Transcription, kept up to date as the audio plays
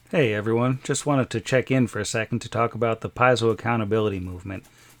Hey everyone, just wanted to check in for a second to talk about the Paizo accountability movement.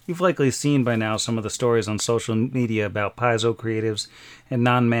 You've likely seen by now some of the stories on social media about Paizo creatives and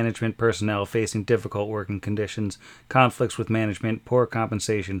non management personnel facing difficult working conditions, conflicts with management, poor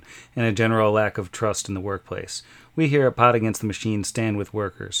compensation, and a general lack of trust in the workplace. We here at Pot Against the Machine stand with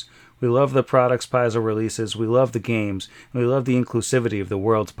workers. We love the products Paizo releases, we love the games, and we love the inclusivity of the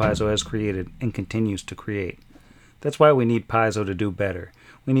worlds Paizo has created and continues to create. That's why we need Paizo to do better.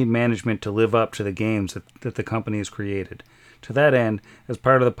 We need management to live up to the games that the company has created. To that end, as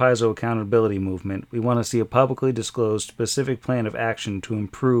part of the Paizo accountability movement, we want to see a publicly disclosed specific plan of action to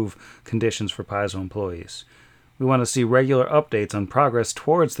improve conditions for Paizo employees. We want to see regular updates on progress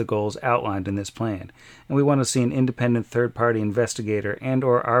towards the goals outlined in this plan, and we want to see an independent third-party investigator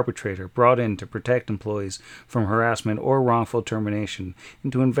and/or arbitrator brought in to protect employees from harassment or wrongful termination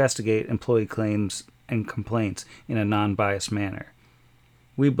and to investigate employee claims and complaints in a non-biased manner.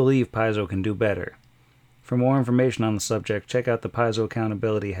 We believe Paizo can do better. For more information on the subject, check out the Paizo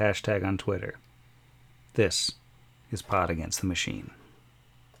Accountability hashtag on Twitter. This is Pot Against the Machine.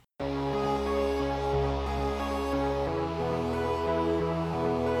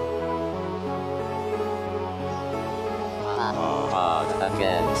 Pot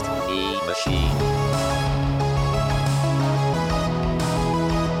Against the Machine.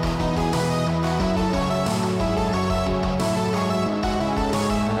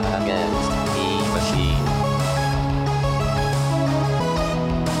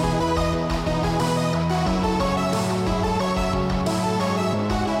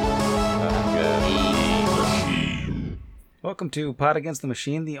 Welcome to Pot Against the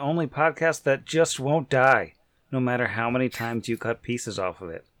Machine, the only podcast that just won't die, no matter how many times you cut pieces off of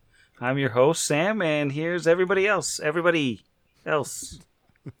it. I'm your host, Sam, and here's everybody else. Everybody else.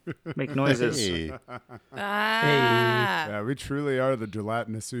 Make noises. Hey. Ah. Yeah, we truly are the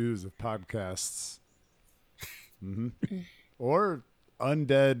gelatinous ooze of podcasts. Or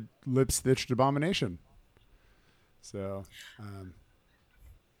undead lip-stitched abomination. So,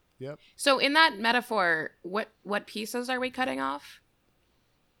 yep. So in that metaphor, what pieces are we cutting off?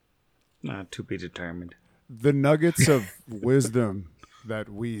 To be determined. The nuggets of wisdom that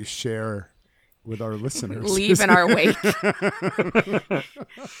we share with our listeners. Leave in our wake.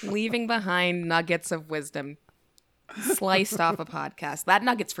 Leaving behind nuggets of wisdom sliced off a podcast. That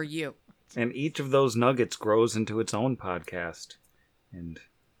nugget's for you. And each of those nuggets grows into its own podcast. And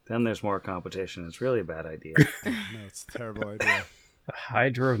then there's more competition. It's really a bad idea. No, it's a terrible idea. The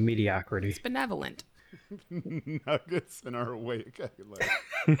Hydra of mediocrity. It's benevolent. Nuggets in our wake.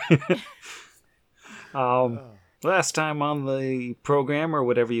 Last time on the program, or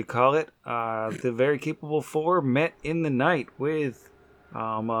whatever you call it, the very capable four met in the night with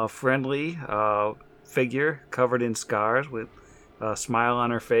a friendly figure covered in scars with a smile on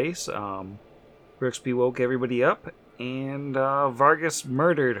her face. Brixby woke everybody up, and Vargas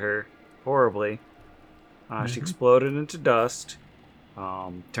murdered her horribly. She exploded into dust.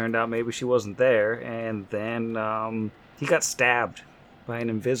 Turned out maybe she wasn't there, and then he got stabbed by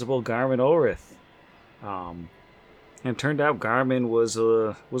an invisible Garmin Ulrith. And it turned out Garmin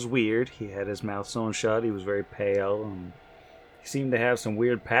was weird. He had his mouth sewn shut. He was very pale. He seemed to have some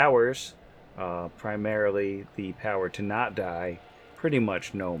weird powers. Primarily the power to not die, pretty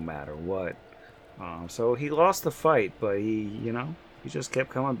much no matter what. So he lost the fight, but he just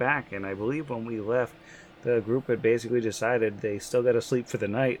kept coming back. And I believe when we left, the group had basically decided they still got to sleep for the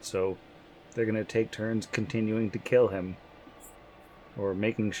night, so they're going to take turns continuing to kill him, or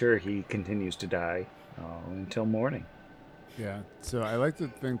making sure he continues to die until morning. Yeah, so I like to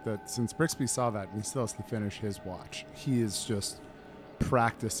think that since Brixby saw that and he still has to finish his watch, he is just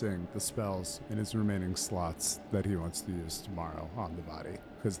practicing the spells in his remaining slots that he wants to use tomorrow on the body,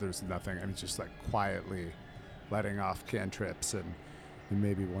 because there's nothing, and he's just like quietly letting off cantrips and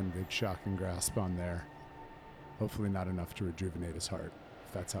maybe one big shocking grasp on there. Hopefully not enough to rejuvenate his heart,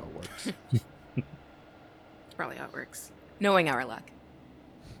 if that's how it works. That's probably how it works. Knowing our luck.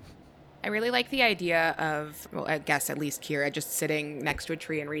 I really like the idea of, well, I guess at least Kira, just sitting next to a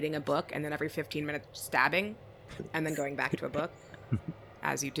tree and reading a book, and then every 15 minutes stabbing, and then going back to a book,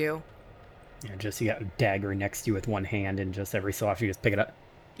 as you do. Yeah, just you got a dagger next to you with one hand, and just every so often you just pick it up,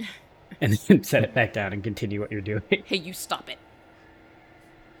 and then set it back down and continue what you're doing. Hey, you stop it.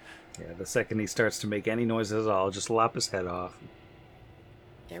 Yeah, the second he starts to make any noises at all, just lop his head off.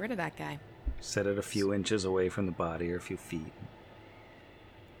 Get rid of that guy. Set it a few inches away from the body, or a few feet.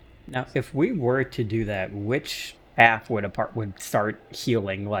 Now, if we were to do that, which half would start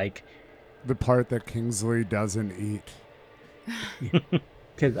healing? Like The part that Kingsley doesn't eat.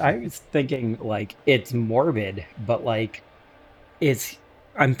 Because I was thinking, like, it's morbid, but, like, it's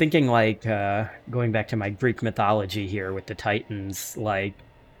I'm thinking like going back to my Greek mythology here with the Titans. Like,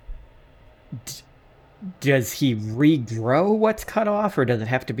 does he regrow what's cut off, or does it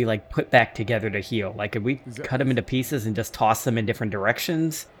have to be like put back together to heal? Like, could we cut him into pieces and just toss them in different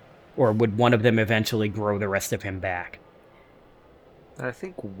directions, or would one of them eventually grow the rest of him back? I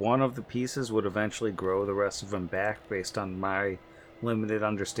think one of the pieces would eventually grow the rest of him back based on my limited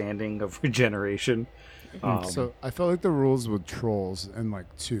understanding of regeneration. So I felt like the rules with trolls and like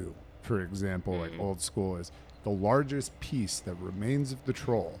 2, for example, like old school, is the largest piece that remains of the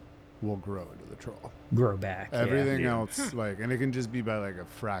troll will grow into the troll. Grow back. Everything else, like, and it can just be by like a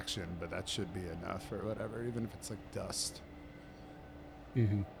fraction, but that should be enough or whatever, even if it's like dust.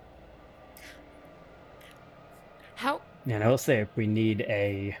 Mm-hmm. How? And I'll say, if we need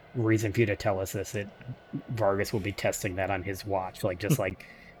a reason for you to tell us this, Vargas will be testing that on his watch, like just like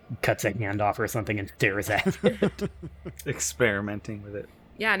cuts a hand off or something and stares at it. Experimenting with it.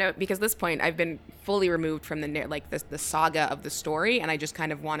 Yeah, no, because at this point I've been fully removed from the saga of the story, and I just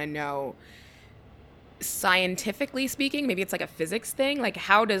kind of want to know, scientifically speaking, maybe it's like a physics thing. Like,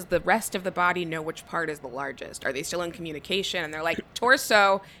 how does the rest of the body know which part is the largest? Are they still in communication? And they're like,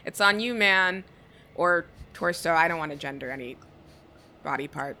 torso, it's on you, man. Or torso, I don't want to gender any body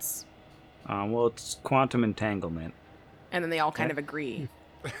parts. Well, it's quantum entanglement. And then they all kind of agree.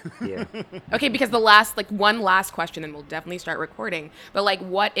 Yeah. Okay, because one last question, and we'll definitely start recording. But like,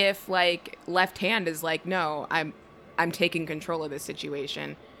 what if like left hand is like, no, I'm taking control of this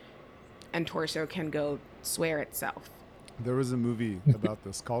situation, and torso can go swear itself. There was a movie about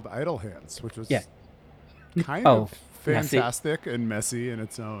this called Idle Hands, which was kind Oh, of fantastic and messy in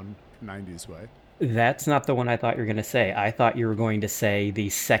its own 90s way. That's not the one I thought you were going to say. I thought you were going to say the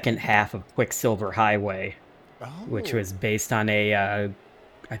second half of Quicksilver Highway, which was based on a,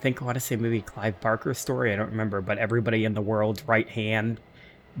 I think I want to say maybe Clive Barker story. I don't remember, but everybody in the world's right hand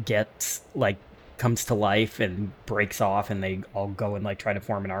gets like comes to life and breaks off, and they all go and like try to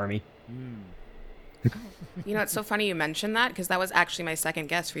form an army. You know, it's so funny you mentioned that, because that was actually my second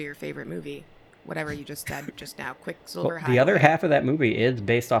guess for your favorite movie. Whatever you just said just now, Quicksilver Highway. The other half of that movie is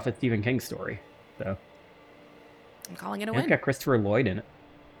based off a Stephen King story. So I'm calling it a it's win. got Christopher Lloyd in it.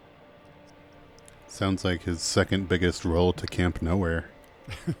 Sounds like his second biggest role to Camp Nowhere.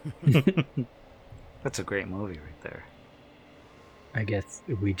 That's a great movie right there. I guess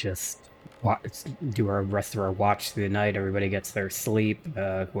we just do our rest of our watch through the night. Everybody gets their sleep.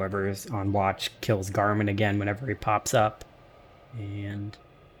 Whoever's on watch kills Garmin again whenever he pops up. And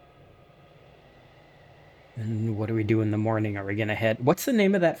what do we do in the morning? Are we going to head... What's the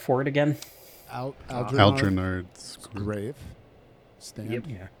name of that fort again? Aldrinard's grave. Stand. Yep.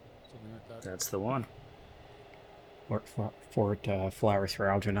 Yeah. Something like that. That's the one. Fort Flowers for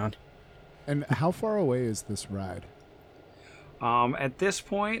Algernon. And how far away is this ride? At this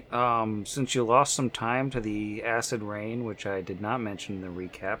point, since you lost some time to the acid rain, which I did not mention in the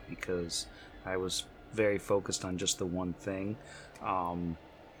recap because I was very focused on just the one thing,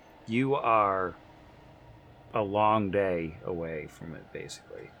 you are a long day away from it,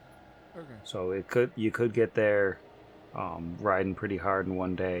 basically. Okay. So you could get there riding pretty hard in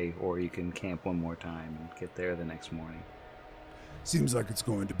one day, or you can camp one more time and get there the next morning. Seems like it's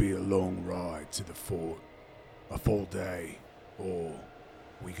going to be a long ride to the fort. A full day. Or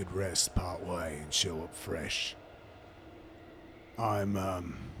we could rest part way and show up fresh. I'm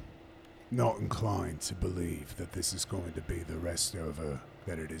not inclined to believe that this is going to be the restover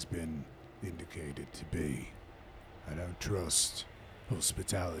that it has been indicated to be. I don't trust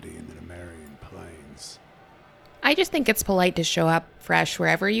hospitality in the Nemerian Plains. I just think it's polite to show up fresh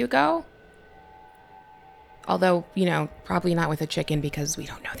wherever you go. Although, you know, probably not with a chicken because we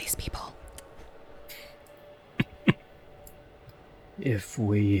don't know these people. If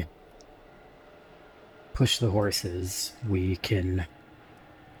we push the horses, we can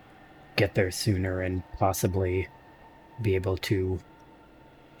get there sooner and possibly be able to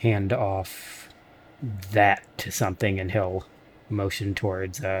hand off that to something, and he'll motion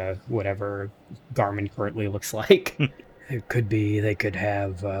towards whatever Garmin currently looks like. It could be they could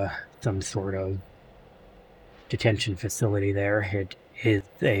have some sort of detention facility there. It is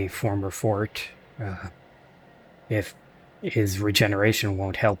a former fort. If his regeneration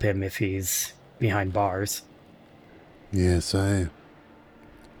won't help him if he's behind bars. Yes, I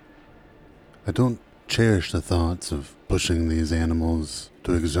don't cherish the thoughts of pushing these animals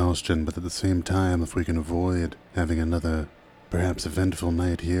to exhaustion, but at the same time, if we can avoid having another, perhaps eventful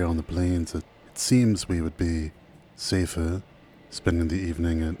night here on the plains, it seems we would be safer spending the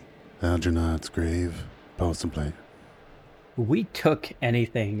evening at Algernon's grave, possibly. We took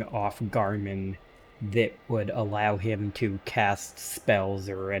anything off Garmin that would allow him to cast spells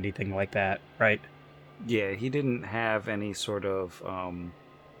or anything like that, right? Yeah, he didn't have any sort of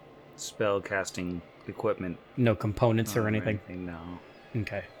spell casting equipment No components or anything? No.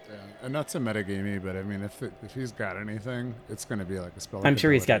 Okay. Yeah, and not to metagamey, but I mean, if he's got anything, it's going to be like a spell. I'm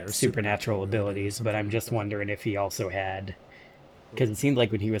sure he's ability got or supernatural abilities, but I'm just wondering if he also had... Because it seemed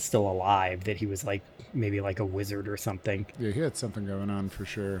like when he was still alive that he was like maybe like a wizard or something. Yeah, he had something going on for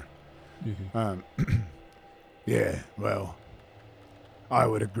sure. Yeah, well, I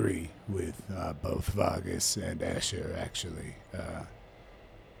would agree with both Vargas and Asher, actually.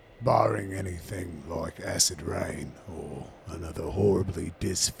 Barring anything like acid rain or another horribly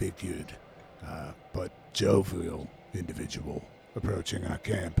disfigured but jovial individual approaching our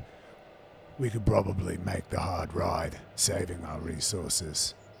camp, we could probably make the hard ride, saving our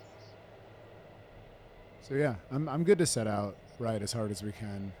resources. So yeah, I'm good to set out right as hard as we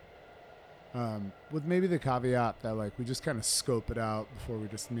can. With maybe the caveat that like we just kind of scope it out before we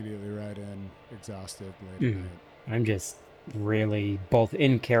just immediately ride in, exhausted late at night. I'm just really, both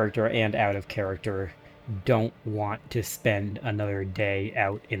in character and out of character, don't want to spend another day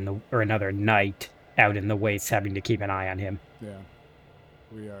out in the, or another night out in the wastes having to keep an eye on him. Yeah,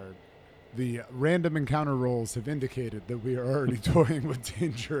 we are. The random encounter rolls have indicated that we are already toying with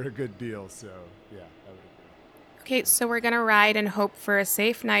danger a good deal. So yeah, I would agree. Okay, so we're gonna ride and hope for a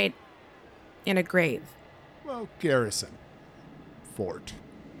safe night in a grave. Well, garrison, fort.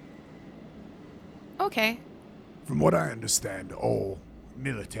 Okay. From what I understand, all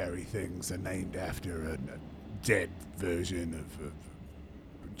military things are named after a dead version of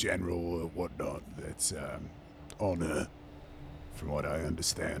a general or whatnot that's honor, from what I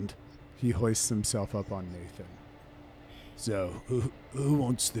understand. He hoists himself up on Nathan. So, who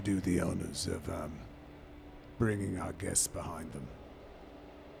wants to do the honors of bringing our guests behind them?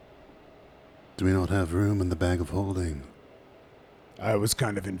 Do we not have room in the bag of holding? I was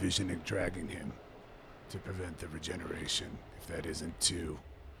kind of envisioning dragging him to prevent the regeneration, if that isn't too...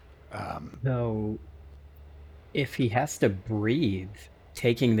 Though, if he has to breathe,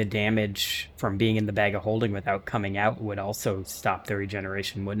 taking the damage from being in the bag of holding without coming out would also stop the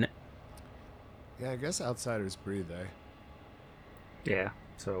regeneration, wouldn't it? Yeah, I guess outsiders breathe, eh? Yeah,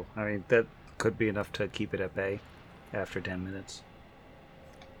 so, I mean, that could be enough to keep it at bay after 10 minutes.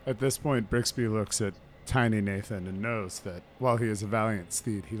 At this point, Brixby looks at tiny Nathan and knows that while he is a valiant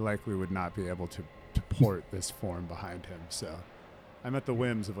steed, he likely would not be able to port this form behind him. So I'm at the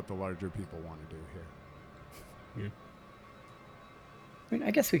whims of what the larger people want to do here. I mean,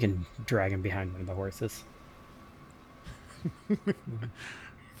 I guess we can drag him behind one of the horses.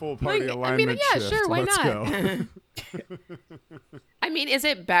 Full party Like, alignment yeah, shift. sure, why Let's not? go. I mean, is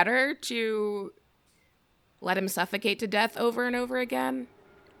it better to let him suffocate to death over and over again?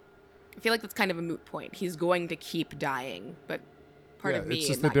 I feel like that's kind of a moot point. He's going to keep dying, but part of me, it's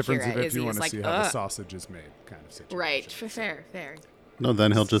just and the not difference Kira, of if is you he's want to like, see how the sausage is made kind of situation. right, fair. No,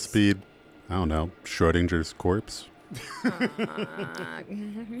 then he'll just be, I don't know, Schrodinger's corpse.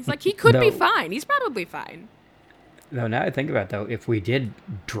 He's like, he could be No. fine. He's probably fine. Though now I think about it, though, if we did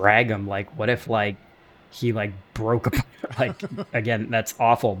drag him, like, what if, like, he, like, broke apart? Like, again, that's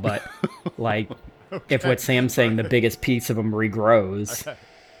awful, but, like, if what Sam's saying, the biggest piece of him regrows.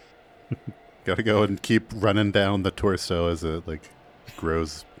 Gotta go and keep running down the torso as it, like,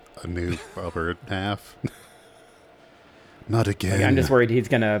 grows a new upper half. Not again. Like, I'm just worried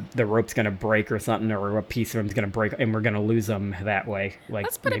the rope's gonna break or something, or a piece of him's gonna break, and we're gonna lose him that way. Like,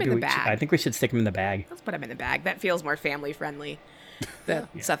 Let's put him maybe in the bag. I think we should stick him in the bag. Let's put him in the bag. That feels more family friendly. The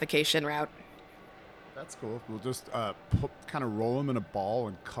suffocation route. That's cool. We'll just kind of roll him in a ball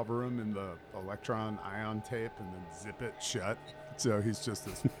and cover him in the electron ion tape and then zip it shut. So he's just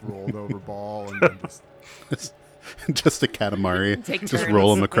this rolled over ball and then just... Just a Katamari. Take Just turns.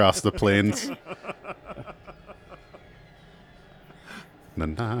 roll him across the plains. Na,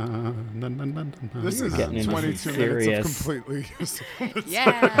 na, na, na, na, na, This is getting into 22 some minutes serious- of completely useful.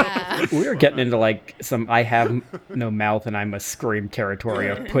 Yeah. We were getting into like some I have no mouth and I must scream territory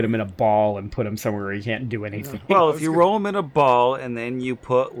of put him in a ball and put him somewhere where he can't do anything. Well, if you roll them in a ball and then you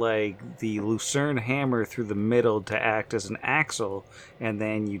put, like, the Lucerne hammer through the middle to act as an axle, and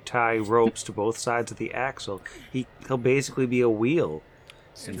then you tie ropes to both sides of the axle, he'll basically be a wheel.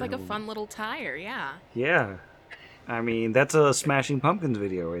 It's like a fun little tire, yeah. Yeah. I mean, that's a Smashing Pumpkins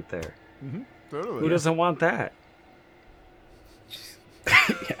video right there. Totally. Who doesn't want that?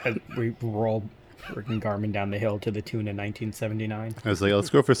 Yeah, we rolled freaking Garmin down the hill to the tune of 1979. I was like,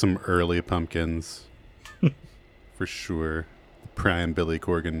 let's go for some early pumpkins. For sure. Prime Billy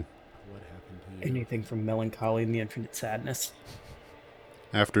Corgan. What happened to you? Anything from Melancholy and the Infinite Sadness.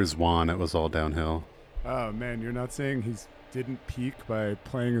 After Zwan, it was all downhill. Oh man, you're not saying he didn't peak by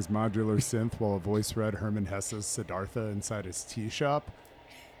playing his modular synth while a voice read Herman Hesse's Siddhartha inside his tea shop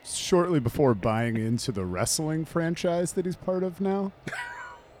shortly before buying into the wrestling franchise that he's part of now?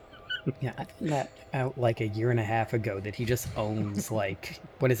 Yeah, I found that out like a year and a half ago that he just owns like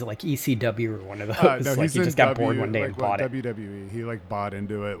what is it, like ECW or one of those? No, Like he's he in just got bored one day and bought it. WWE. He like bought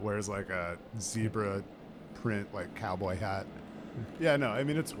into it, wears like a zebra print like cowboy hat. Yeah, no, I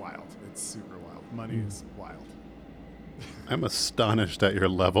mean it's wild. It's super wild. Money is wild. I'm astonished at your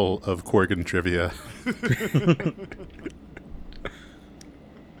level of Corgan trivia.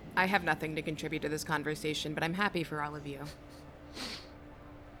 I have nothing to contribute to this conversation, but I'm happy for all of you.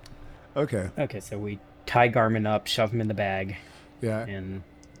 Okay. Okay, so we tie Garmin up, shove him in the bag, Yeah, and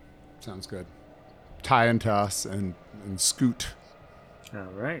sounds good. Tie and toss and scoot. All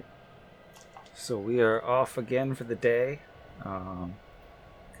right. So we are off again for the day. Gonna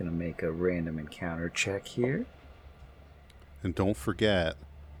make a random encounter check here. And don't forget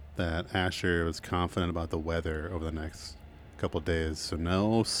that Asher was confident about the weather over the next couple days, so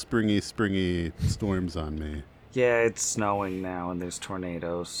no springy storms on me. Yeah, it's snowing now, and there's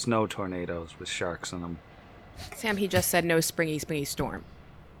tornadoes, snow tornadoes with sharks in them. Sam, he just said no springy storm.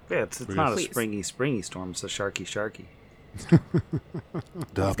 Yeah, it's not Please. a springy storm. It's a sharky.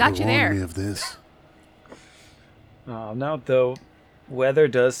 Doppler got you there. warned me of this. No, the weather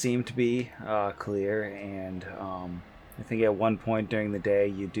does seem to be clear, and I think at one point during the day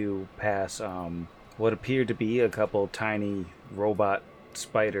you do pass what appeared to be a couple tiny robot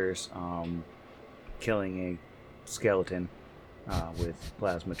spiders killing a skeleton with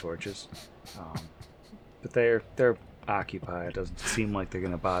plasma torches. But they're occupied. It doesn't seem like they're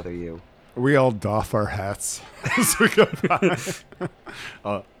going to bother you. We all doff our hats as we go by.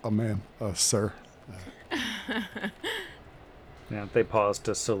 Ma'am, sir. Yeah, they pause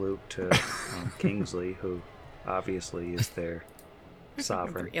to salute to Kingsley, who obviously is their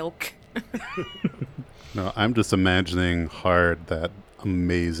sovereign. Ilk. No, I'm just imagining hard that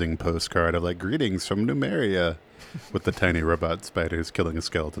amazing postcard of like greetings from Numeria with the tiny robot spiders killing a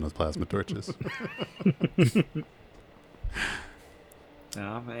skeleton with plasma torches.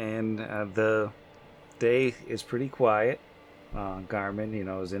 And the day is pretty quiet.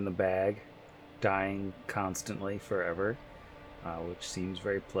 Garmin, is in the bag, dying constantly forever, which seems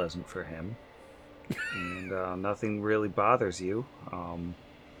very pleasant for him. And nothing really bothers you.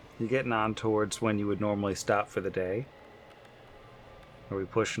 You're getting on towards when you would normally stop for the day. Are we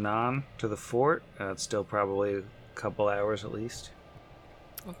pushing on to the fort? It's still probably a couple hours at least.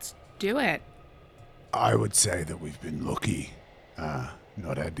 Let's do it. I would say that we've been lucky.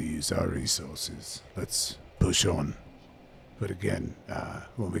 Not had to use our resources. Let's push on. But again,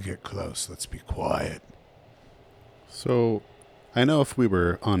 when we get close, let's be quiet. So, I know if we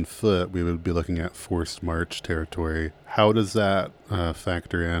were on foot, we would be looking at forced march territory. How does that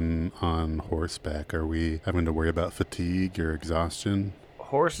factor in on horseback? Are we having to worry about fatigue or exhaustion?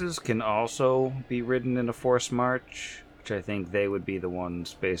 Horses can also be ridden in a forced march, which I think they would be the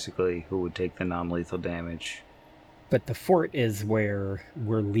ones basically who would take the non-lethal damage. but the fort is where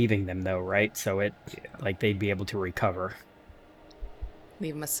we're leaving them though, right? So like they'd be able to recover.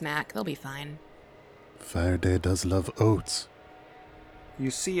 Leave them a snack. They'll be fine. Faraday does love oats. You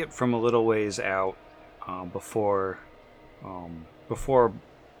see it from a little ways out before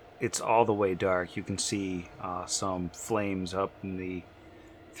it's all the way dark. You can see some flames up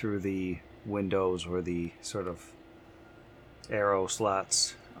through the windows or the sort of arrow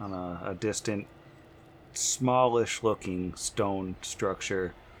slots on a distant, smallish looking stone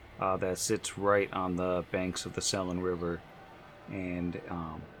structure that sits right on the banks of the Selin River. And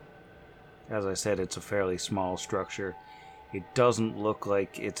as I said, it's a fairly small structure. It doesn't look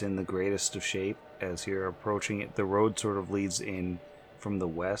like it's in the greatest of shape as you're approaching it. The road sort of leads in from the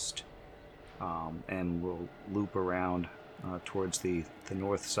west and will loop around towards the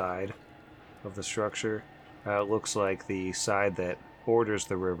north side of the structure. It looks like the side that borders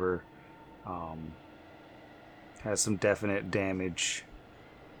the river has some definite damage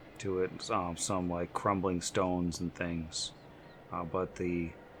to it, some like crumbling stones and things. But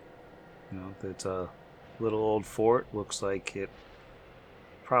it's a little old fort. Looks like it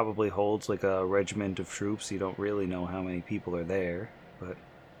probably holds like a regiment of troops. You don't really know how many people are there, but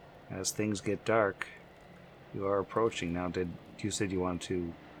as things get dark, you are approaching. Now, you said you wanted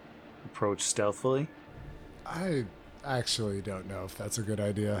to approach stealthily? I actually don't know if that's a good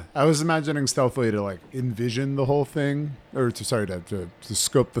idea. I was imagining stealthily to like envision the whole thing, or to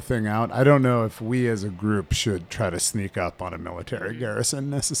scope the thing out. I don't know if we as a group should try to sneak up on a military garrison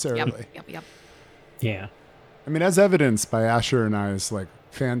necessarily. Yep. Yeah. I mean, as evidenced by Asher and I's like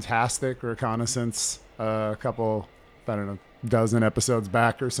fantastic reconnaissance a couple, I don't know, dozen episodes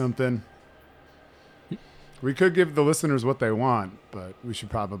back or something. We could give the listeners what they want, but we should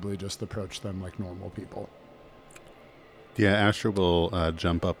probably just approach them like normal people. Yeah, Asher will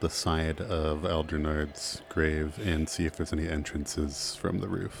jump up the side of Eldrinard's grave and see if there's any entrances from the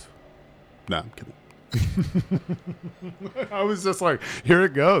roof. No, I'm kidding. I was just like, here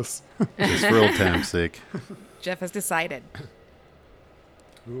it goes. Just for old time's sake. Jeff has decided.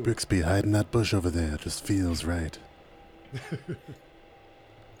 Brixby, hiding that bush over there just feels right.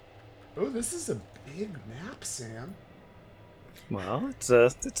 Oh, this is a big map, Sam. Well, it's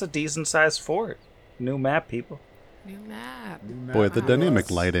a decent sized fort. New map, people. New map. Boy, the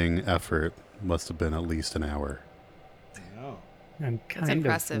dynamic lighting effort must have been at least an hour. I'm kind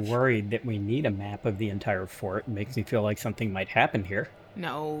impressive. of worried that we need a map of the entire fort. It makes me feel like something might happen here.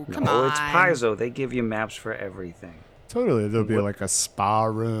 No, come Oh, on. it's Paizo. They give you maps for everything. Totally. There'll be like a spa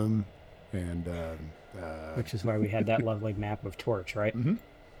room and Which is why we had that lovely map of Torch, right? Mm-hmm.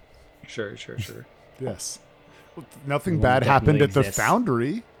 Sure. yes. Well, nothing One bad happened definitely at the exists.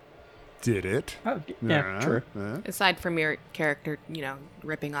 foundry, did it? Oh, yeah, true. Aside from your character,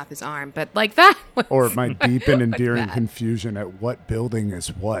 ripping off his arm, but like that. Or my deep and endearing confusion at what building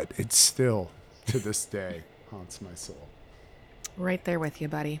is what. It still, to this day, haunts my soul. Right there with you,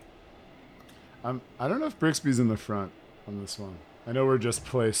 buddy. I don't know if Brixby's in the front on this one. I know we're just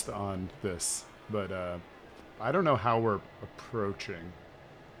placed on this, but I don't know how we're approaching.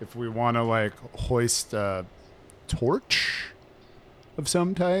 If we want to like hoist a torch of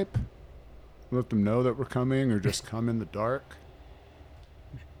some type, let them know that we're coming, or just come in the dark.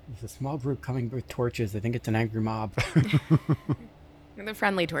 There's a small group coming with torches. I think it's an angry mob. The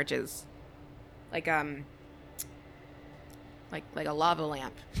friendly torches. Like a lava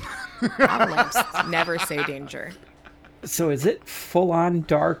lamp. Lava lamps never say danger. So is it full on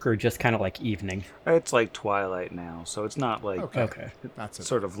dark or just kind of like evening? It's like twilight now, so it's not like Okay. That's it.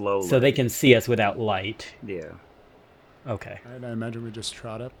 sort of low. So they can see us without light. Yeah. Okay. And I imagine we just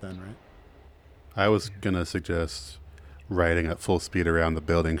trot up then, right? I was going to suggest riding at full speed around the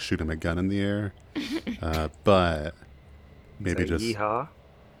building, shoot him a gun in the air. But maybe Say just... yeehaw.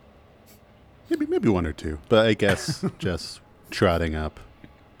 Maybe one or two. But I guess just trotting up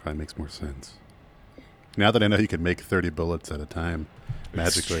probably makes more sense. Now that I know you can make 30 bullets at a time,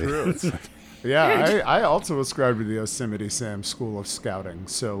 magically. It's true. Yeah, I also ascribe to the Yosemite Sam School of Scouting.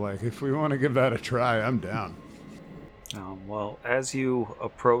 So, like, if we want to give that a try, I'm down. Well, as you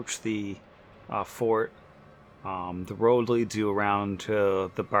approach the fort, the road leads you around to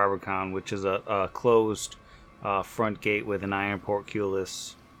the Barbican, which is a closed front gate with an iron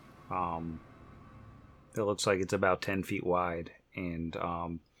portcullis. It looks like it's about 10 feet wide, and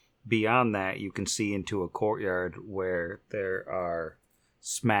beyond that, you can see into a courtyard where there are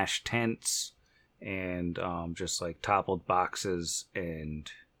smashed tents and just like toppled boxes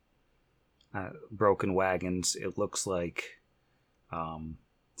and broken wagons. It looks like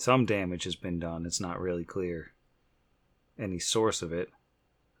some damage has been done. It's not really clear any source of it.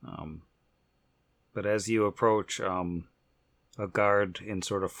 But as you approach, a guard in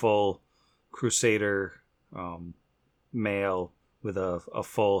sort of full Crusader mail with a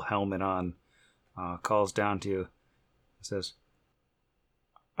full helmet on calls down to you and says,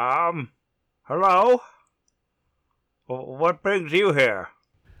 hello? What brings you here?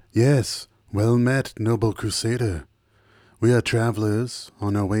 Yes, well met, noble crusader. We are travelers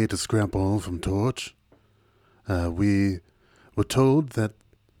on our way to Scrapall from Torch. We were told that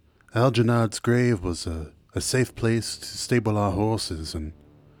Algernard's grave was a safe place to stable our horses and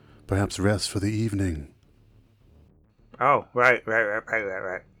perhaps rest for the evening. Oh, right. The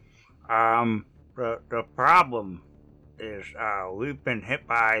problem is, we've been hit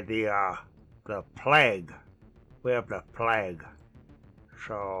by the plague. We have the plague.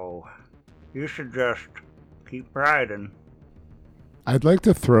 So, you should just keep riding. I'd like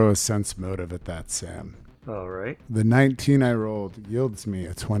to throw a sense motive at that, Sam. All right. The 19 I rolled yields me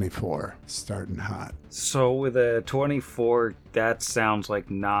a 24, starting hot. So, with a 24, that sounds like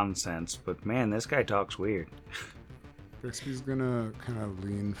nonsense, but man, this guy talks weird. Brixby's gonna kind of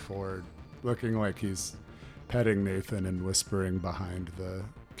lean forward, looking like he's petting Nathan and whispering behind the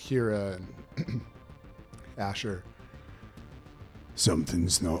Kira and Asher.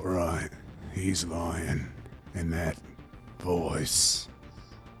 Something's not right. He's lying. And that voice.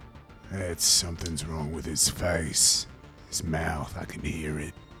 Something's wrong with his face. His mouth, I can hear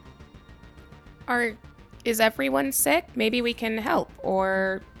it. Is everyone sick? Maybe we can help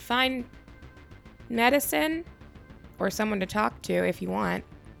or find medicine or someone to talk to if you want.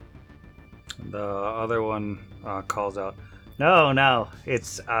 The other one calls out, No,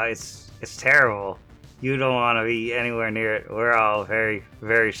 it's terrible. You don't want to be anywhere near it. We're all very,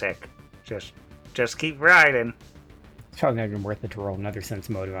 very sick. Just keep riding. It's probably not even worth it to roll another sense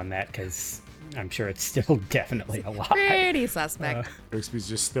motive on that, because I'm sure it's still definitely a lot. Pretty suspect. Brixby's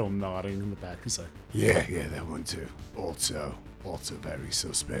just still nodding in the back. He's like, Yeah, that one too. Also very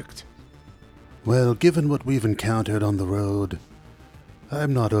suspect. Well, given what we've encountered on the road,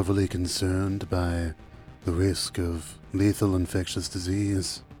 I'm not overly concerned by the risk of lethal infectious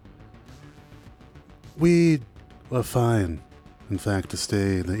disease. We are fine, in fact, to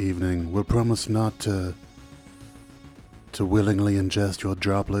stay the evening. We'll promise not to willingly ingest your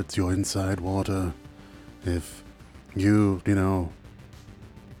droplets, your inside water. If you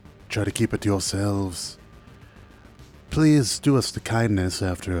try to keep it to yourselves, please do us the kindness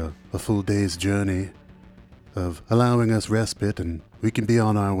after a full day's journey of allowing us respite, and we can be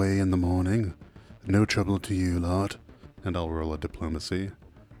on our way in the morning. No trouble to you lot. And I'll roll a diplomacy.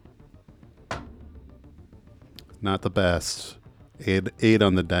 Not the best. 8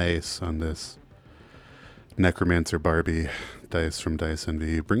 on the dice on this Necromancer Barbie dice from Dice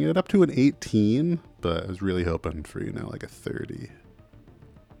Envy. Bringing it up to an 18, but I was really hoping for, like a 30.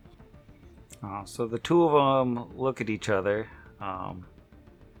 So the two of them look at each other, and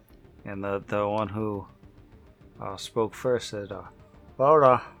the one who spoke first said,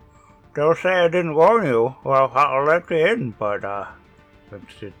 "Well, don't say I didn't warn you. Well, I'll let you in, but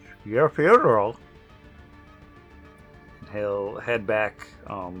it's your funeral." And he'll head back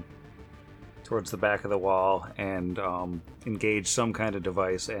towards the back of the wall and engage some kind of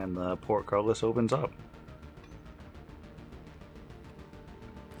device, and the portcullis opens up.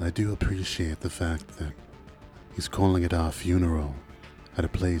 I do appreciate the fact that he's calling it our funeral at a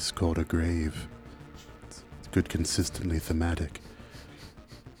place called a grave. It's good, consistently thematic.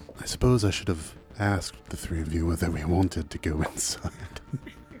 I suppose I should have asked the three of you whether we wanted to go inside.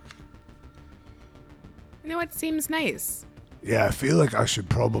 It seems nice. Yeah, I feel like I should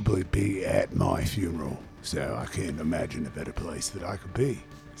probably be at my funeral, so I can't imagine a better place that I could be.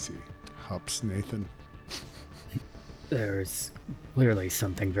 see, hops Nathan. There's clearly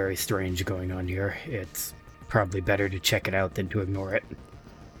something very strange going on here. It's probably better to check it out than to ignore it.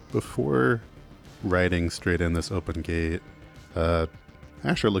 Before riding straight in this open gate,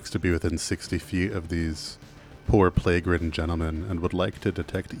 Asher looks to be within 60 feet of these poor plague-ridden gentlemen and would like to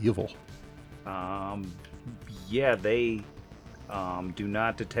detect evil. Yeah, they do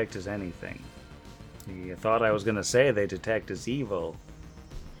not detect as anything. You thought I was going to say they detect as evil,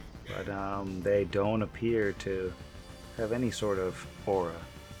 but they don't appear to have any sort of aura.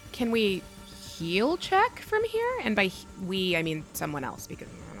 Can we heal check from here? And by we, I mean someone else, because...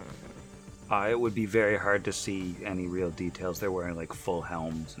 It would be very hard to see any real details. They're wearing like full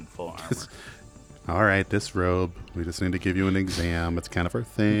helms and full armor. All right, this robe. We just need to give you an exam. It's kind of our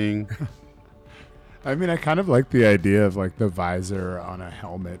thing. I mean, I kind of like the idea of like the visor on a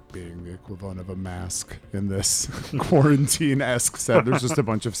helmet being the equivalent of a mask in this quarantine-esque set. There's just a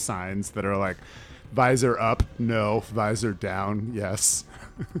bunch of signs that are like, visor up, no. Visor down, yes.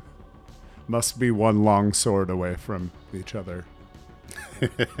 Must be one long sword away from each other.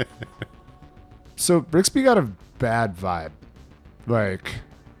 So Brixby got a bad vibe. Like,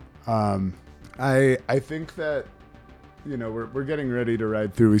 I think that, we're getting ready to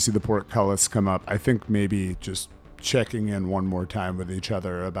ride through. We see the portcullis come up. I think maybe just checking in one more time with each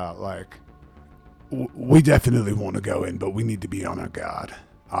other about like, we definitely want to go in, but we need to be on our guard.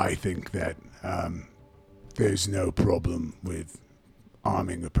 I think that there's no problem with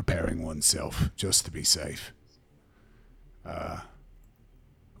arming or preparing oneself just to be safe.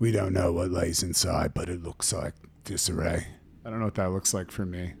 We don't know what lays inside, but it looks like disarray. I don't know what that looks like for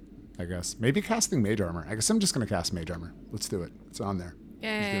me, I guess. Maybe casting mage armor. I guess I'm just going to cast mage armor. Let's do it. It's on there.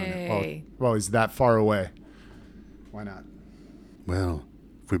 Yay. Well, he's that far away. Why not? Well,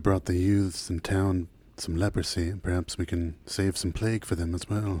 if we brought the youths in town some leprosy, perhaps we can save some plague for them as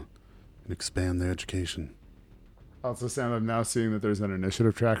well and expand their education. Also, Sam, I'm now seeing that there's an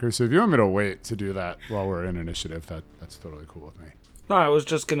initiative tracker, so if you want me to wait to do that while we're in initiative, that's totally cool with me. No, I was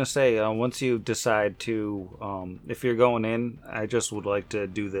just going to say, once you decide to, if you're going in, I just would like to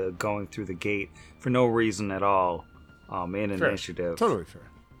do the going through the gate for no reason at all in Fair. initiative. Totally fair.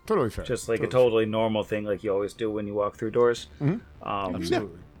 Totally fair. Just like a Totally totally normal thing like you always do when you walk through doors. fair.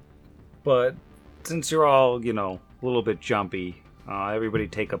 Absolutely. But since you're all, a little bit jumpy, everybody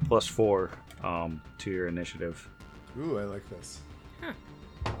take a +4 to your initiative. Ooh, I like this.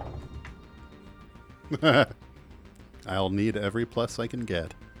 I'll need every plus I can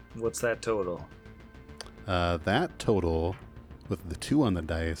get. What's that total? That total, with the 2 on the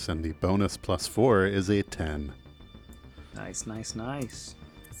dice and the bonus +4, is a 10. Nice, nice, nice.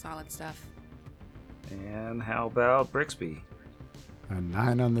 Solid stuff. And how about Brixby? A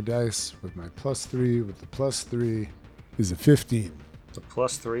 9 on the dice with my +3 with the +3 is a 15. It's a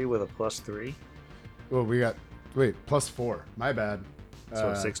 +3 with a +3. Well, we got, wait, +4. My bad.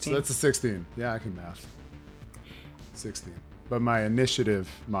 So 16? So that's a 16. Yeah, I can math. 16. But my initiative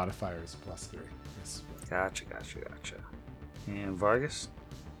modifier is +3. Yes. Gotcha. And Vargas?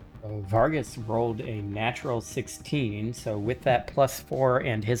 Vargas rolled a natural 16, so with that +4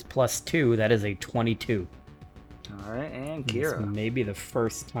 and his +2, that is a 22. All right, and It's Kira. maybe the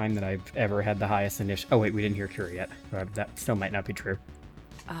first time that I've ever had the highest initiative. Oh, wait, we didn't hear Kira yet. That still might not be true.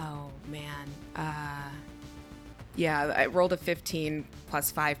 Oh, man. Yeah, I rolled a 15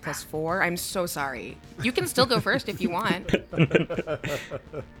 +5 +4. I'm so sorry. You can still go first if you want.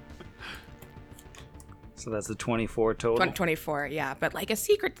 So that's the 24 total. 24, yeah. But like a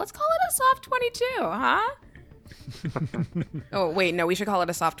secret, let's call it a soft 22, huh? Oh, wait, no, we should call it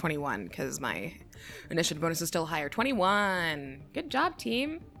a soft 21 because my initiative bonus is still higher. 21. Good job,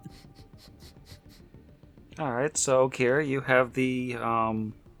 team. All right, so Kira, you have the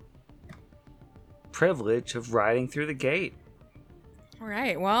privilege of riding through the gate. All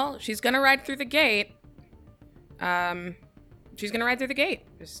right, well, she's going to ride through the gate.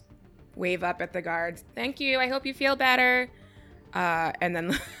 Just wave up at the guards. Thank you. I hope you feel better. And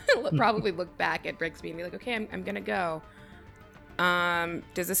then probably look back at Brixby and be like, okay, I'm going to go.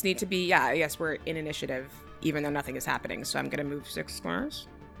 Does this need to be, yes, we're in initiative, even though nothing is happening. So I'm going to move 6 squares.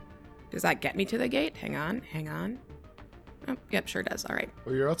 Does that get me to the gate? Hang on. Oh, yep, sure does. All right.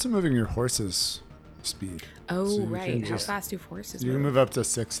 Well, you're also moving your horse's speed. Oh, So you right. can How just- fast do horses You can move? move up to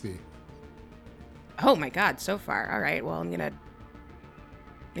 60. Oh my god, so far. All right, well, I'm going to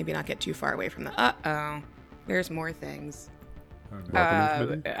maybe not get too far away from the... Uh-oh. There's more things.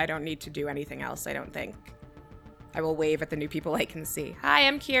 I don't need to do anything else, I don't think. I will wave at the new people I can see. Hi,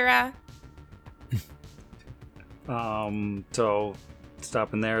 I'm Kira. So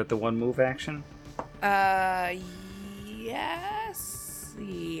stopping there at the one move action. Yes.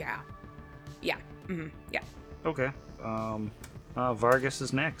 Yeah. Yeah. Yeah. Okay. Vargas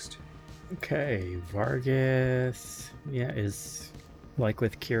is next. Okay, Vargas, is like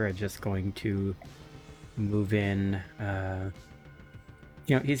with Kira, just going to move in.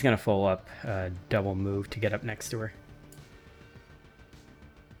 He's going to full up, double move to get up next to her.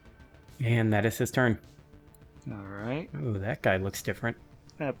 And that is his turn. All right. Ooh, that guy looks different.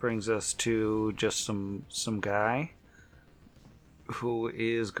 That brings us to just some guy who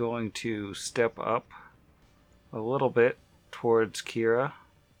is going to step up a little bit towards Kira.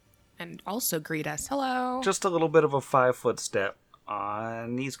 And also greet us. Hello. Just a little bit of a 5-foot step.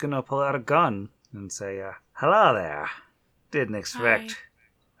 And he's going to pull out a gun and say, hello there. Didn't expect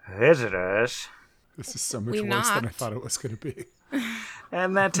visitors. This is so much We worse than I knocked. thought it was going to be.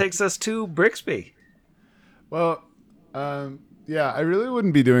 And that takes us to Brixby. Well, yeah, I really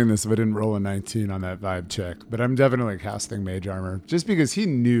wouldn't be doing this if I didn't roll a 19 on that vibe check, but I'm definitely casting Mage Armor just because he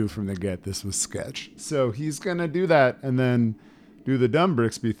knew from the get this was sketch. So he's going to do that and then do the dumb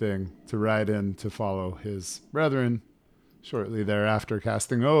Brixby thing to ride in to follow his brethren shortly thereafter,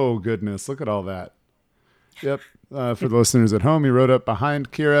 casting, oh goodness, look at all that. Yep, for the listeners at home, he rode up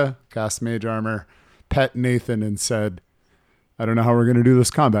behind Kira, cast Mage Armor, pet Nathan, and said, I don't know how we're going to do this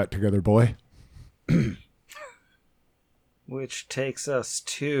combat together, boy. Which takes us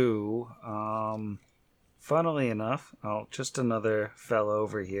to, funnily enough, just another fellow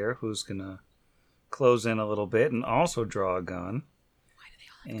over here who's going to close in a little bit and also draw a gun.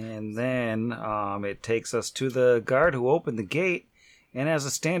 And then it takes us to the guard who opened the gate. And as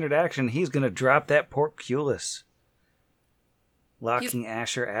a standard action, he's going to drop that portcullis, locking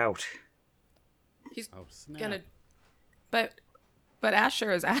Asher out. He's gonna... But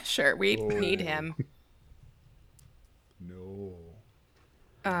Asher is Asher. We need him. No.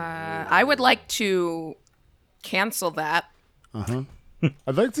 I would like to cancel that. I'd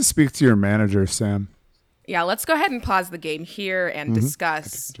like to speak to your manager, Sam. Yeah, let's go ahead and pause the game here and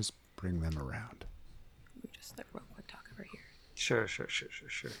discuss. Just bring them around. Just like real quick talk over here. Sure.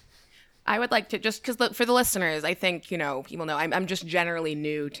 I would like to just because for the listeners, I think people know I'm just generally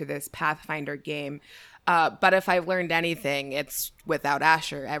new to this Pathfinder game. But if I've learned anything, it's without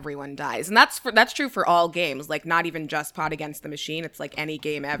Asher, everyone dies, and that's true for all games. Like not even just Pod Against the Machine. It's like any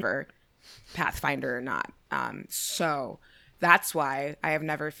game ever, Pathfinder or not. So that's why I have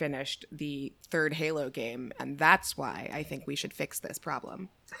never finished the third Halo game, and that's why I think we should fix this problem.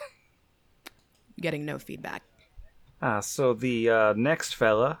 Getting no feedback. So the next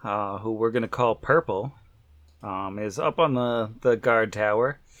fella, who we're going to call Purple, is up on the guard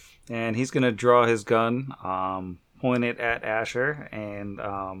tower, and he's going to draw his gun, point it at Asher,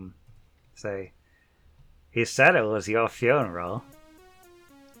 and say, He said it was your funeral.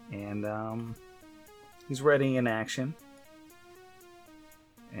 And he's ready in action.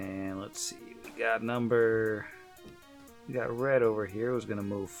 And let's see, we got red over here who's going to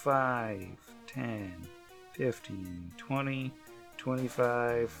move 5, 10, 15, 20,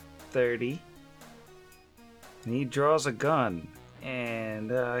 25, 30. And he draws a gun.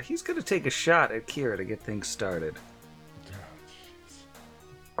 And he's going to take a shot at Kira to get things started.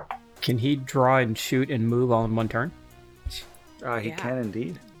 Can he draw and shoot and move all in one turn? He can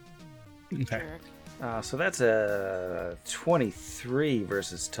indeed. Okay. Sure. So that's a 23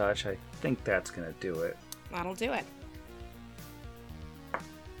 versus touch. I think that's going to do it. That'll do it.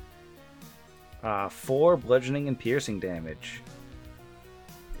 4 bludgeoning and piercing damage.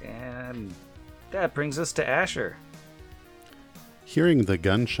 And that brings us to Asher. Hearing the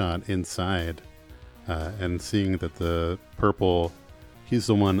gunshot inside and seeing that the purple, he's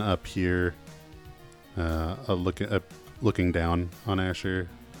the one up here looking down on Asher.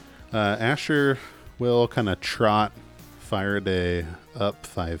 Asher will kind of trot Faraday up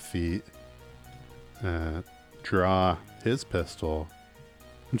 5 feet, draw his pistol.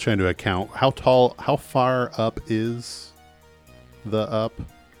 I'm trying to account how far up is the up?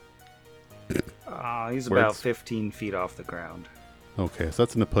 He's Where about it's- 15 feet off the ground. Okay, so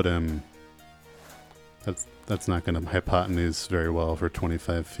that's going to put him... That's not going to hypotenuse very well for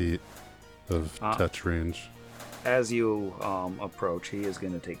 25 feet of touch range. As you approach, he is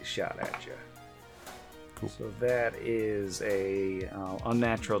going to take a shot at you. Cool. So that is a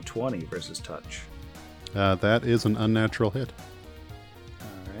unnatural 20 versus touch. That is an unnatural hit.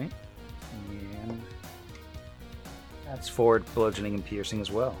 All right. And that's 4 bludgeoning and piercing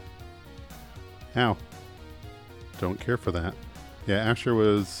as well. Ow. Don't care for that. Yeah, Asher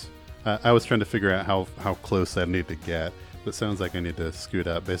was... I was trying to figure out how close I need to get, but it sounds like I need to scoot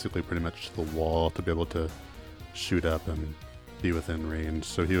up basically pretty much to the wall to be able to shoot up and be within range.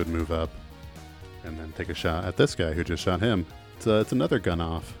 So he would move up and then take a shot at this guy who just shot him. It's another gun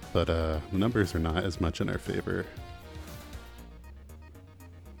off, but the numbers are not as much in our favor.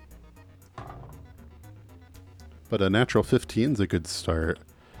 But a natural 15 is a good start.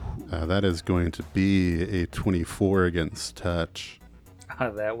 That is going to be a 24 against touch.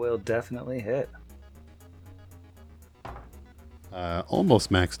 That will definitely hit.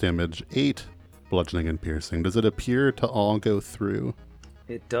 Almost max damage, 8 bludgeoning and piercing. Does it appear to all go through?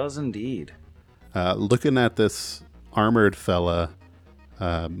 It does indeed. Looking at this armored fella,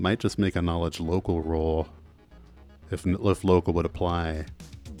 might just make a knowledge local roll if local would apply.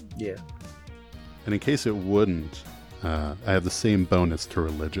 Yeah. And in case it wouldn't, I have the same bonus to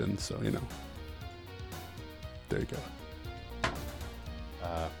religion, so you know. There you go.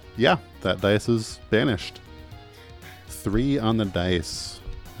 Yeah, that dice is banished. 3 on the dice,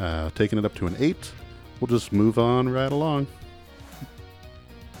 taking it up to an 8. We'll just move on right along.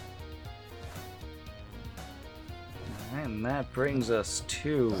 And that brings us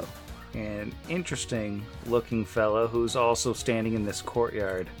to an interesting looking fellow who's also standing in this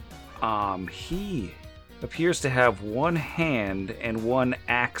courtyard. He appears to have one hand and one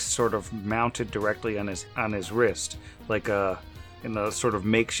axe sort of mounted directly on his wrist, like in a sort of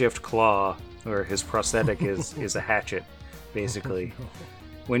makeshift claw, or his prosthetic is a hatchet, basically.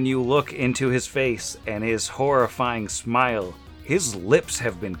 When you look into his face and his horrifying smile, his lips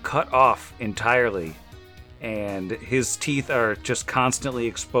have been cut off entirely, and his teeth are just constantly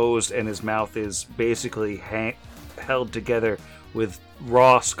exposed, and his mouth is basically held together with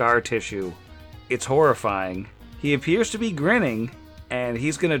raw scar tissue. It's horrifying. He appears to be grinning, and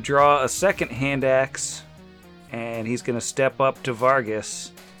he's going to draw a second hand axe, and he's going to step up to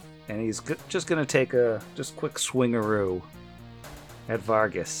Vargas, and he's just going to take a quick swingaroo at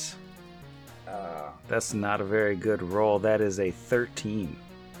Vargas. That's not a very good roll. That is a 13.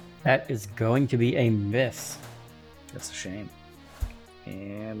 That is going to be a miss. That's a shame.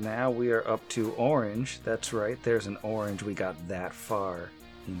 And now we are up to orange. That's right, there's an orange. We got that far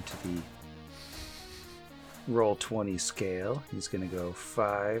into the roll 20 scale. He's going to go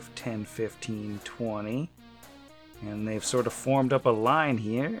 5, 10, 15, 20. And they've sort of formed up a line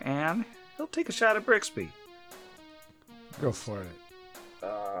here, and he'll take a shot at Brixby. Go for it.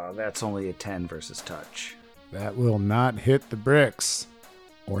 That's only a 10 versus touch. That will not hit the bricks.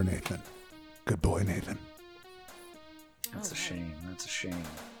 Or Nathan. Good boy, Nathan. That's a shame. That's a shame.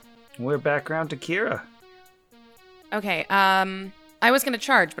 We're back around to Kira. Okay, I was going to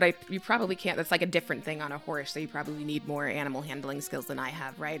charge, but you probably can't. That's like a different thing on a horse, so you probably need more animal handling skills than I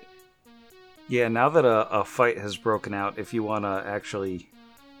have, right? Yeah, now that a fight has broken out, if you want to actually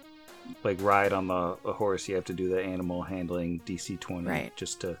like ride on a horse, you have to do the animal handling DC 20 Right.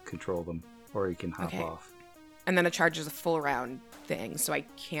 just to control them, or you can hop Okay. off. And then a charge is a full round thing, so I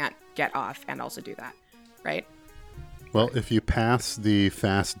can't get off and also do that, right? Well, if you pass the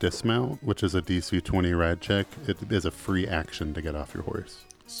fast dismount, which is a DC 20 ride check, it is a free action to get off your horse.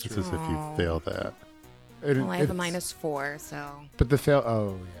 It's just as if you fail that. Well, I have a -4, so... But the fail...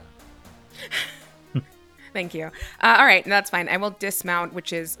 Oh, yeah. Thank you. All right, that's fine. I will dismount,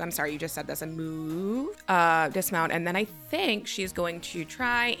 which is... I'm sorry, you just said this. A move. Dismount, and then I think she's going to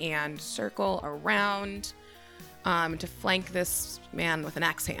try and circle around to flank this man with an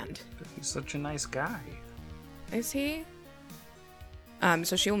axe hand. He's such a nice guy. Is he?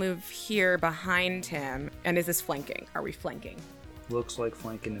 So she'll move here behind him. And is this flanking? Are we flanking? Looks like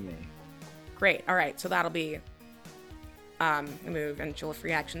flanking to me. Great. All right. So that'll be a move, and she'll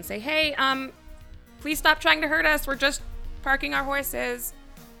free action say, "Hey, please stop trying to hurt us. We're just parking our horses.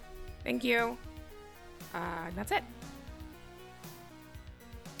 Thank you." That's it.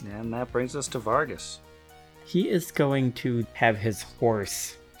 And that brings us to Vargas. He is going to have his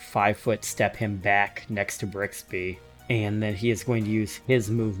horse 5-foot step him back next to Brixby, and then he is going to use his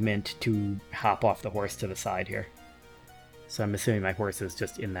movement to hop off the horse to the side here. So I'm assuming my horse is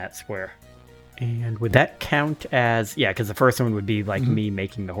just in that square. And would that count as... Yeah, because the first one would be like me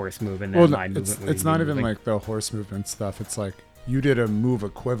making the horse move, and then my movement would it's be not even moving. like the horse movement stuff. It's like you did a move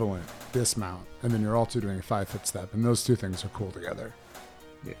equivalent dismount, and then you're also doing a 5-foot step, and those two things are cool together.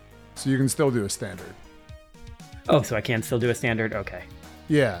 Yeah. So you can still do a standard. Oh, so I can still do a standard? Okay.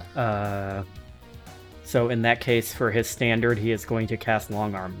 Yeah. So in that case, for his standard, he is going to cast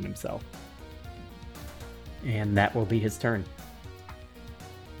Long Arm on himself. And that will be his turn.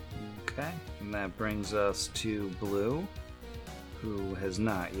 Okay. And that brings us to Blue, who has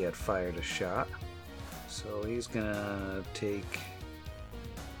not yet fired a shot. So he's gonna take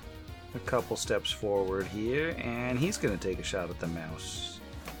a couple steps forward here, and he's gonna take a shot at the mouse.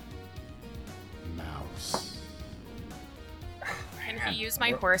 Mouse. Can he use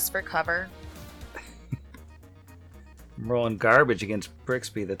my horse for cover? I'm rolling garbage against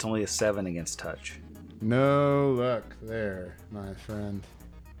Brixby. That's only a 7 against touch. No luck there, my friend.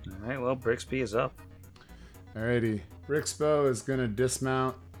 All right, well, Brixby is up. Alrighty. Brixbo is going to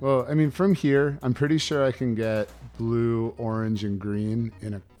dismount. Well, I mean, from here, I'm pretty sure I can get blue, orange, and green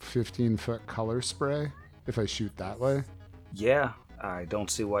in a 15-foot color spray if I shoot that way. Yeah, I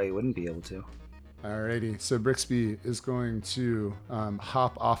don't see why you wouldn't be able to. Alrighty. So Brixby is going to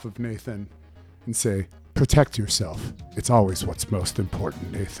hop off of Nathan and say, "Protect yourself. It's always what's most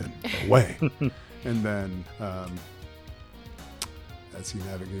important, Nathan. Away." And then, as he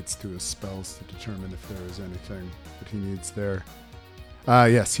navigates to his spells to determine if there is anything that he needs there.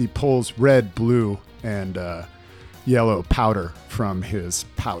 Yes, he pulls red, blue, and yellow powder from his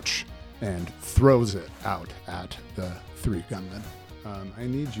pouch and throws it out at the 3 gunmen. I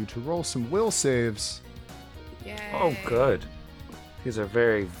need you to roll some will saves. Yay. Oh, good. These are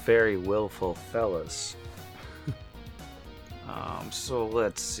very, very willful fellas. So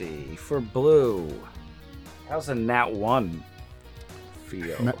let's see. For Blue, how's a nat 1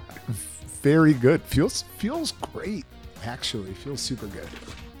 feel? Very good. Feels great, actually. Feels super good.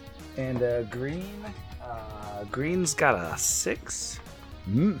 And Green, Green's got a 6.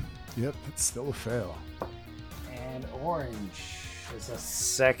 Yep, that's still a fail. And Orange is a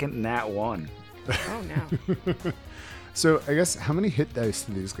second nat 1. Oh, no. So I guess how many hit dice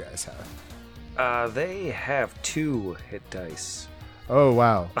do these guys have? They have 2 hit dice. Oh,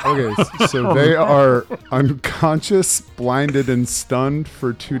 wow. Okay, so they are unconscious, blinded, and stunned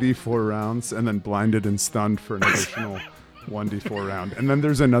for 2d4 rounds, and then blinded and stunned for an additional 1d4 round. And then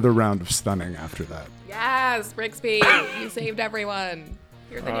there's another round of stunning after that. Yes, Brixby, you saved everyone.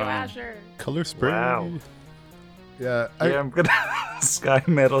 You're the new Asher. Color spray. Wow. Yeah, Yeah, I'm gonna Sky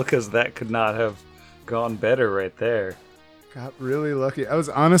Metal because that could not have gone better right there. got really lucky. I was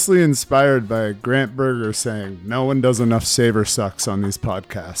honestly inspired by Grant Berger saying, "No one does enough Saber Sucks on these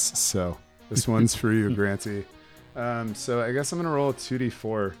podcasts." So this one's for you, Granty. So I guess I'm going to roll a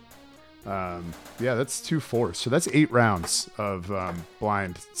 2d4. Yeah, that's 2 4s. So that's 8 rounds of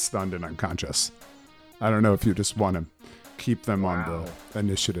blind, stunned, and unconscious. I don't know if you just want to keep them on the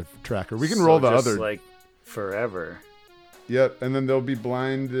initiative tracker. We can roll the just other. like forever. Yep, and then they'll be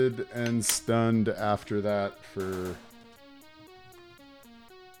blinded and stunned after that for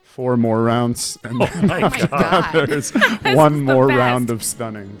 4 more rounds. And then my after that, God. there's This one is the more best. round of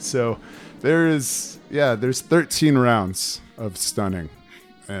stunning. So there's 13 rounds of stunning.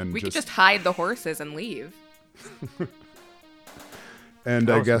 And We could just hide the horses and leave. and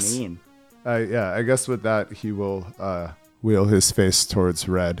That I was guess mean. I guess with that he will wheel his face towards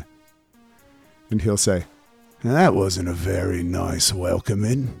Red. And he'll say, "That wasn't a very nice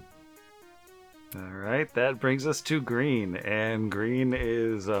welcoming." All right, that brings us to Green, and Green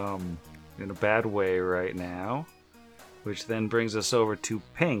is in a bad way right now, which then brings us over to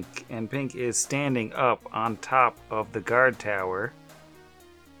Pink, and Pink is standing up on top of the guard tower,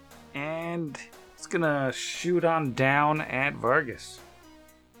 and it's gonna shoot on down at Vargas.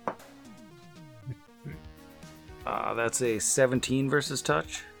 That's a 17 versus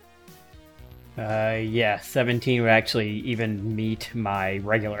touch. Yeah, 17 would actually even meet my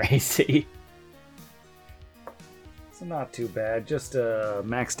regular AC. So not too bad. Just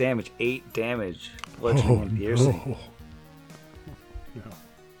max damage, 8 damage, bludgeoning and piercing. No.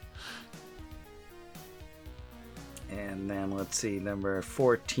 And then let's see, number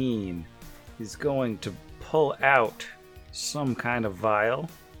 14. He's going to pull out some kind of vial,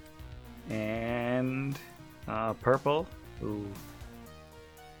 and Purple, who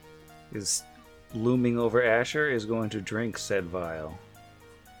is looming over Asher, is going to drink said vial.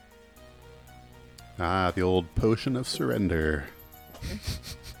 Ah, the old potion of surrender.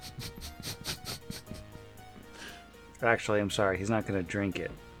 Actually, I'm sorry, he's not going to drink it.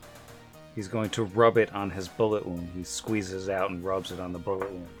 He's going to rub it on his bullet wound. He squeezes out and rubs it on the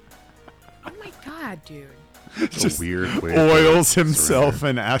bullet wound. Oh my god, dude. It's a weird way to Oils himself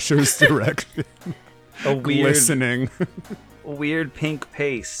surrender. in Asher's direction. A weird, Glistening. weird pink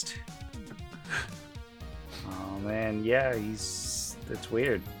paste. Oh man, yeah, it's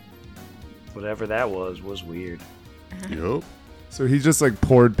weird. Whatever that was weird. Yup. So he just like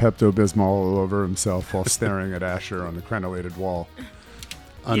poured Pepto-Bismol all over himself while staring at Asher on the crenellated wall.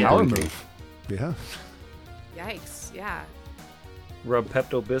 Yeah. Power Unblinking. move. Yeah. Yikes, yeah. Rub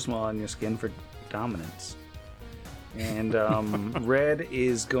Pepto-Bismol on your skin for dominance. And Red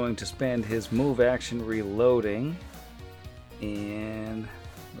is going to spend his move action reloading. And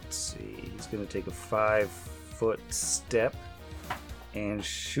let's see, he's going to take a 5-foot step and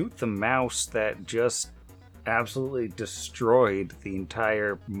shoot the mouse that just absolutely destroyed the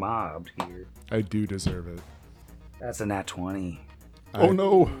entire mob here. I do deserve it. That's a nat 20. Oh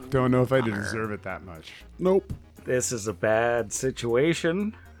no. Don't know if I deserve it that much. Nope. This is a bad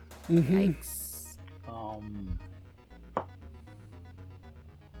situation. Yikes.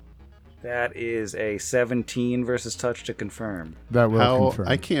 That is a 17 versus touch to confirm. That will How confirm.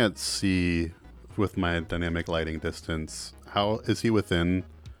 I can't see with my dynamic lighting distance. How is he within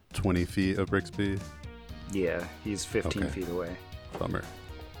 20 feet of Brixby? Yeah, he's 15 Okay. feet away. Bummer.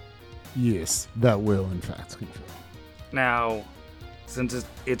 Yes, that will in fact confirm. Now, since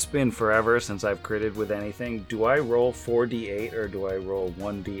it's been forever since I've critted with anything, do I roll 4d8 or do I roll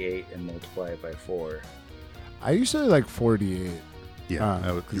 1d8 and multiply it by 4? I usually like 48. Yeah,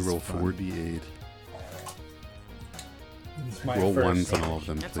 you it's roll fun. 4d8. My Roll first- ones on all of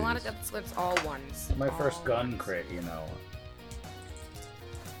them, That's please. a lot of that's all ones. My All first gun ones. crit, you know.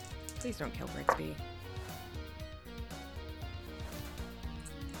 Please don't kill Brixby.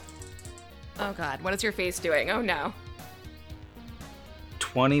 Oh god, what is your face doing? Oh no.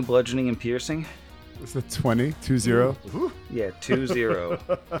 20 bludgeoning and piercing? Was it 20? 2-0? Yeah,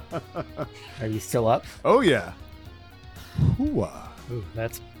 2-0. Are you still up? Oh, yeah. Hooah. Ooh,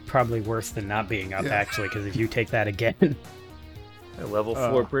 that's probably worse than not being up, actually, because if you take that again, At level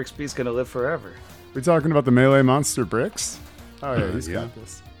 4 Brixby's gonna live forever. We talking about the melee monster Brix? Oh, yeah, he's yeah. got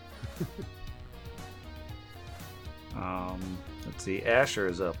this. Let's see, Asher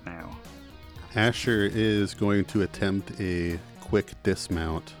is up now. Asher is going to attempt a quick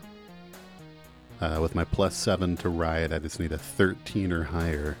dismount. With my +7 to ride, I just need a 13 or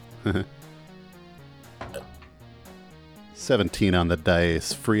higher. 17 on the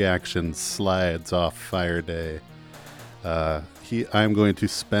dice. Free action slides off Fire Day. I'm going to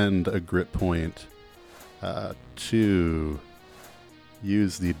spend a grit point to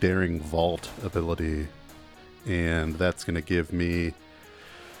use the Daring Vault ability, and that's going to give me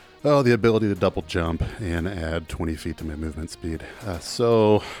the ability to double jump and add 20 feet to my movement speed.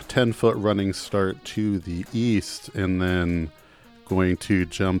 So 10-foot running start to the east, and then going to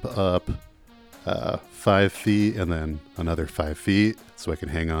jump up 5 feet and then another 5 feet so I can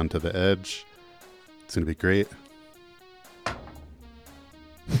hang on to the edge. It's going to be great.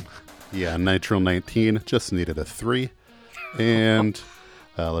 Yeah, Nitro 19, just needed a 3. And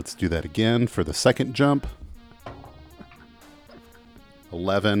let's do that again for the second jump.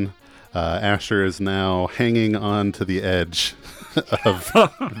 11. Asher is now hanging on to the edge of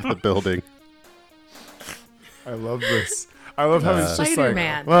the building. I love this. I love how it's just like,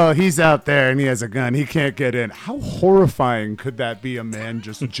 Spider-Man. well, he's out there and he has a gun. He can't get in. How horrifying could that be, a man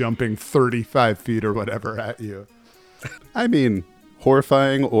just jumping 35 feet or whatever at you? I mean,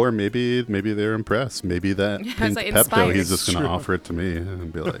 horrifying, or maybe they're impressed. Maybe that pink like, Pepto, inspired. he's just going to offer it to me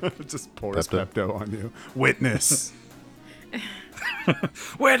and be like, Just pours Pepto. Pepto on you. Witness.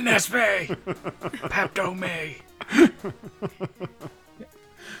 Witness me! Pepto me!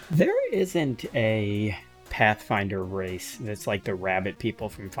 There isn't a Pathfinder race that's like the rabbit people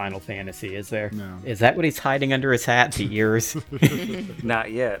from Final Fantasy, is there? No. Is that what he's hiding under his hat? The ears?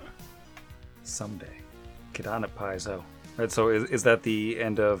 Not yet. Someday. Get on it, Paizo. Right, so is that the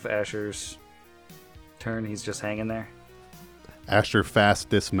end of Asher's turn? He's just hanging there? Asher fast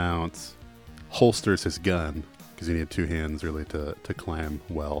dismounts, holsters his gun, because you need two hands really to climb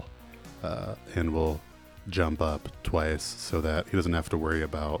well, and will jump up twice so that he doesn't have to worry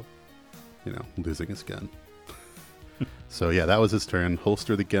about, losing his gun. So yeah, that was his turn.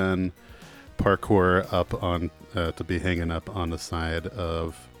 Holster the gun, parkour up on, to be hanging up on the side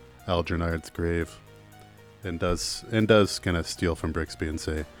of Algernard's grave, and does kind of steal from Brixby and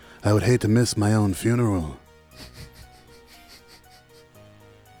say, I would hate to miss my own funeral.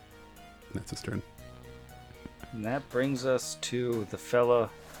 That's his turn. And that brings us to the fella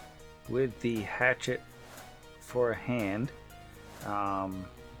with the hatchet for a hand.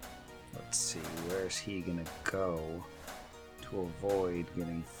 Let's see, where's he gonna go to avoid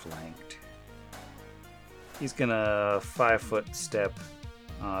getting flanked? He's gonna 5-foot step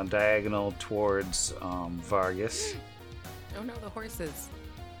diagonal towards Vargas. Oh no, the horses.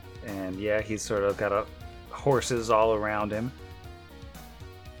 And yeah, he's sort of got horses all around him.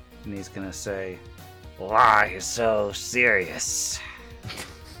 And he's gonna say, why are you so serious?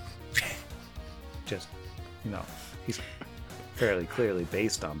 Just, he's fairly clearly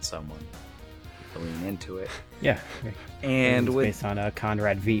based on someone. Lean into it. Yeah. And It's with based on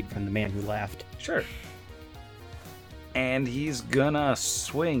Conrad Veidt from The Man Who Laughed. Sure. And he's gonna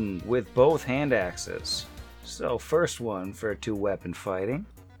swing with both hand axes. So first one for 2-weapon fighting.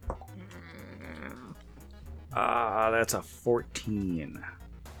 That's a 14.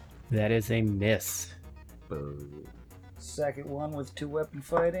 That is a miss. Boo. Second one with 2-weapon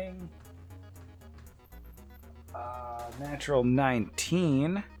fighting. Natural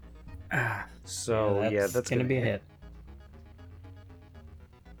 19. So yeah, that's gonna be a hit.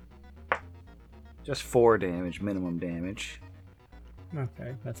 Just 4 damage, minimum damage.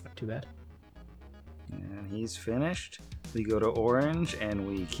 Okay, that's not too bad. And he's finished. We go to Orange, and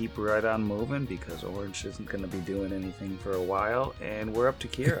we keep right on moving because Orange isn't going to be doing anything for a while. And we're up to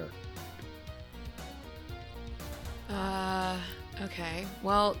Kira. Okay.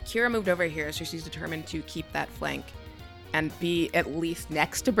 Well, Kira moved over here, so she's determined to keep that flank and be at least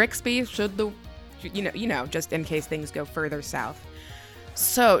next to Brixby, should just in case things go further south.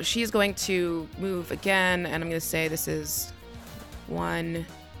 So she's going to move again, and I'm going to say this is 1,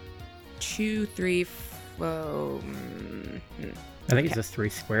 2, 3, 4. I think it's just 3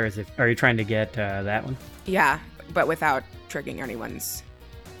 squares. Are you trying to get that one? Yeah, but without triggering anyone's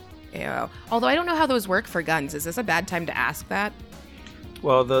AO. Although I don't know how those work for guns. Is this a bad time to ask that?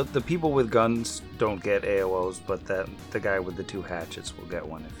 Well, the people with guns don't get AOs, but the guy with the 2 hatchets will get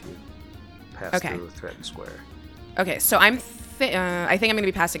one if you pass through a threatened square. Okay, so I think I'm going to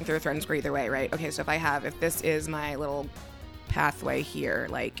be passing through a threatened square either way, right? Okay, so if this is my little pathway here,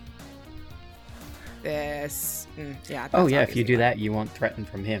 like this, yeah. Oh yeah, if you do that, you won't threaten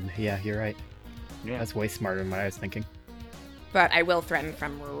from him. Yeah, you're right. Yeah. That's way smarter than what I was thinking. But I will threaten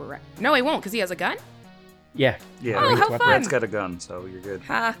from. No, I won't, because he has a gun. Yeah. Yeah, Oh, how fun! Red's got a gun, so you're good.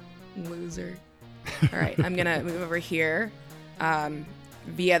 Ha, loser. All right, I'm gonna move over here,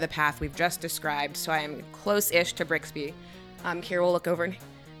 via the path we've just described, so I am close-ish to Brixby. Kira will look over and,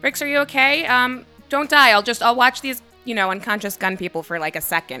 Brix, are you okay? Don't die. I'll watch these, unconscious gun people for like a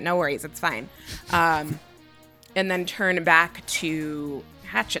second. No worries, it's fine. And then turn back to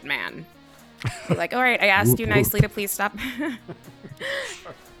Hatchet Man. Be like, all right, I asked you nicely to please stop.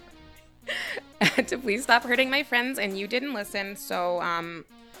 To please stop hurting my friends, and you didn't listen, so,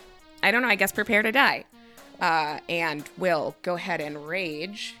 I don't know, I guess prepare to die. And will go ahead and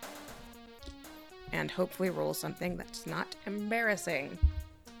rage. And hopefully roll something that's not embarrassing.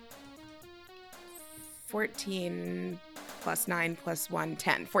 14 plus 9 plus 1,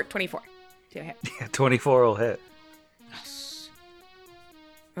 10. 24 to hit. Yeah, 24 will hit.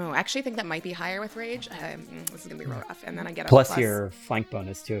 Oh, actually, I think that might be higher with rage. This is gonna be real rough. And then I get a plus your flank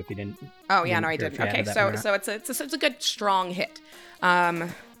bonus too if you didn't. Oh yeah, no, I sure if didn't. you Okay, added that so or not. it's a good strong hit.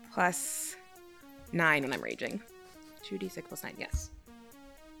 Plus 9 when I'm raging. 2d6 plus 9, yes.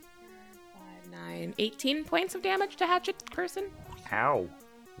 5, 9, 18 points of damage to Hatchet person. Ow.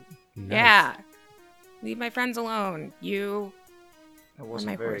 Nice. Yeah. Leave my friends alone. You. That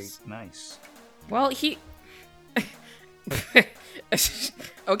wasn't my very horse. nice. Well, he.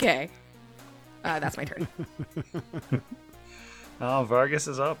 Okay. That's my turn. Oh, Vargas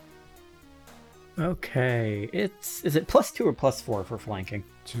is up. Okay, is it +2 or +4 for flanking?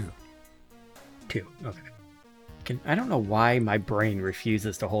 2. 2. Okay. I don't know why my brain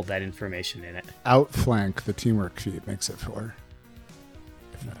refuses to hold that information in it. Outflank, the teamwork feat makes it 4.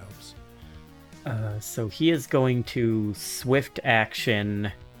 If that helps. So he is going to swift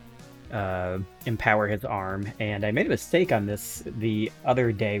action, empower his arm, and I made a mistake on this the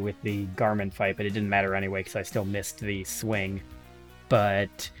other day with the Garmin fight, but it didn't matter anyway because I still missed the swing.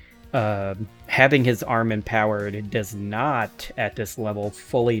 But having his arm empowered does not, at this level,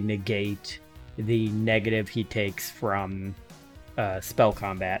 fully negate the negative he takes from spell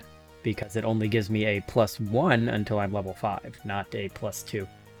combat, because it only gives me a +1 until I'm level 5, not a +2.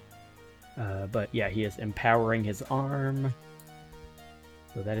 But yeah, he is empowering his arm.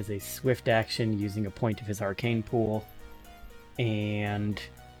 So that is a swift action using a point of his arcane pool. And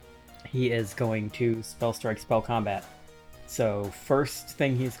he is going to spell strike spell combat. So first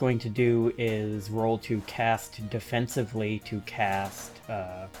thing he's going to do is roll to cast defensively to cast,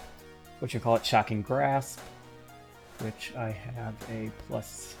 Shocking Grasp, which I have a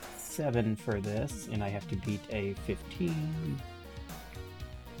 +7 for this, and I have to beat a 15.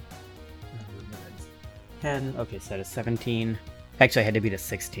 10. Okay, so that is 17. Actually, I had to beat a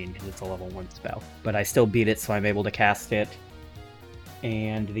 16 because it's a level 1 spell. But I still beat it, so I'm able to cast it.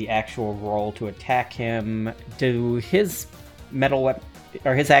 And the actual roll to attack him. Do his metal weapon,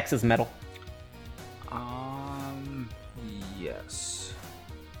 or his axe is metal? Yes.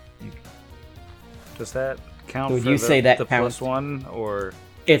 Does that count So would for you say that the counts? +1, or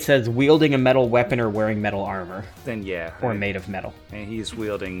It says wielding a metal weapon or wearing metal armor, then yeah. or made of metal, And he's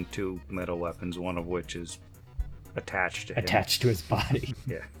wielding 2 metal weapons, one of which is attached to him. attached to his body.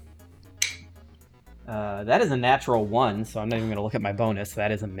 Yeah. That is a natural 1, so I'm not even going to look at my bonus.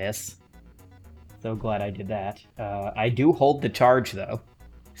 That is a miss. So glad I did that. I do hold the charge, though.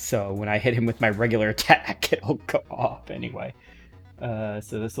 So when I hit him with my regular attack, it'll go off anyway. So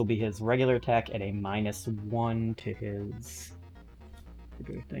this will be his regular attack at a -1 to his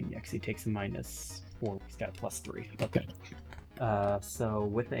regular thing. Yeah, 'cause he takes a -4. He's got a +3. Okay. So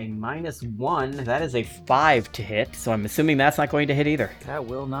with a -1, that is a 5 to hit. So I'm assuming that's not going to hit either. That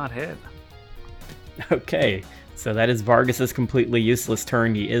will not hit. Okay, so that is Vargas's completely useless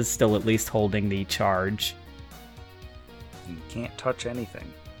turn. He is still at least holding the charge. You can't touch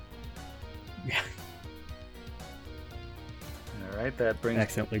anything. Yeah. Alright, that brings...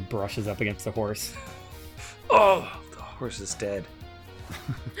 Accidentally brushes up against the horse. Oh! The horse is dead.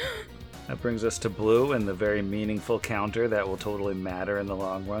 That brings us to blue, and the very meaningful counter that will totally matter in the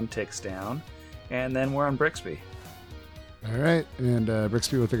long run ticks down. And then we're on Brixby. All right, and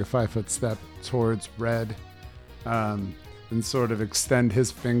Brixby will take a 5-foot step towards red, and sort of extend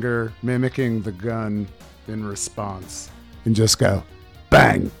his finger, mimicking the gun in response, and just go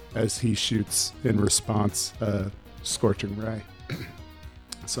bang as he shoots in response, scorching ray.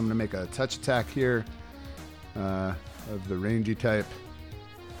 So I'm gonna make a touch attack here of the rangy type.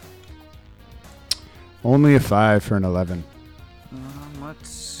 Only a 5 for an 11. Let's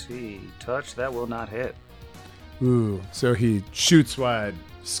see. Touch, that will not hit. Ooh, so he shoots wide,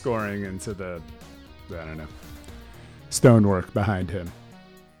 scoring into the, stonework behind him.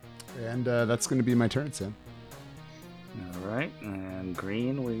 And that's going to be my turn, Sam. Alright, and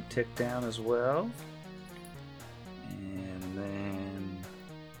green we tick down as well. And then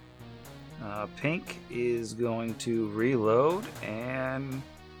pink is going to reload and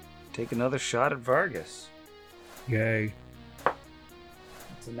take another shot at Vargas. Yay.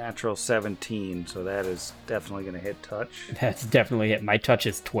 It's a natural 17, so that is definitely going to hit touch. That's definitely it. My touch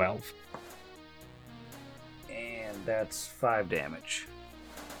is 12. And that's 5 damage.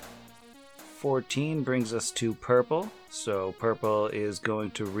 14 brings us to purple, so purple is going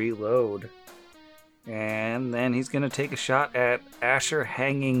to reload. And then he's going to take a shot at Asher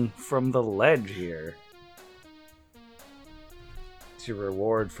hanging from the ledge here. It's your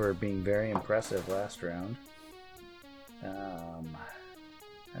reward for being very impressive last round.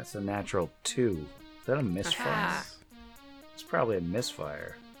 That's a natural 2. Is that a misfire? Aha. It's probably a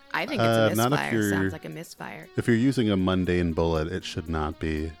misfire. I think it's a Not if misfire. you're- Sounds like a misfire. If you're using a mundane bullet, it should not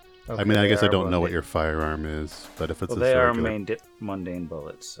be. I Okay, mean, I they guess I are don't know what mundane. your firearm is, but if it's Well, a they are regular, mundane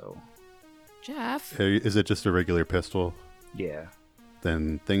bullets, so Jeff. is it just a regular pistol? yeah.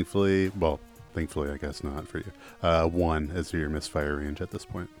 Then thankfully, I guess not for you. 1 is your misfire range at this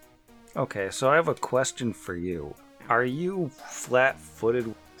point. Okay, so I have a question for you. Are you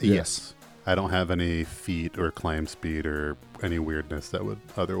flat-footed? Yes. I don't have any feet or climb speed or any weirdness that would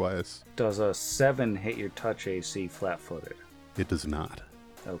otherwise. Does a 7 hit your touch AC flat-footed? it does not.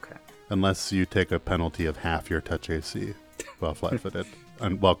 Okay. Unless you take a penalty of half your touch AC while flat-footed,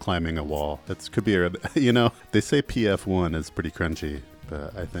 and while climbing a wall. That could be, they say PF1 is pretty crunchy,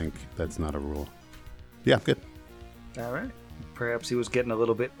 but I think that's not a rule. Yeah, good. All right. Perhaps he was getting a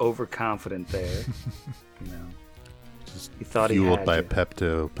little bit overconfident there. Just he thought he fueled had by you.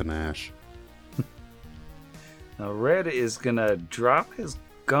 Pepto Panache. Now, Red is going to drop his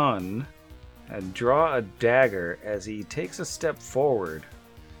gun and draw a dagger as he takes a step forward.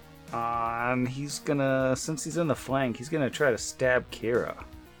 And he's going to, since he's in the flank, he's going to try to stab Kira.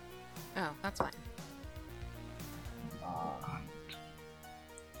 Oh, that's fine.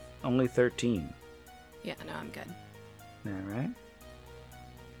 Only 13. Yeah, no, I'm good. All right.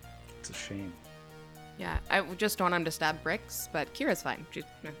 It's a shame. Yeah, I just don't want him to stab Bricks, but Kira's fine. She's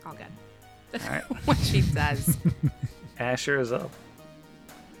all good. All right. What she says. Asher is up.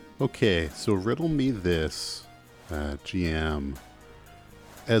 Okay, so riddle me this, GM.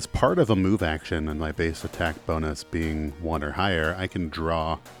 As part of a move action and my base attack bonus being 1 or higher, I can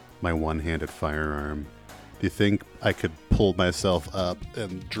draw my one-handed firearm. Do you think I could pull myself up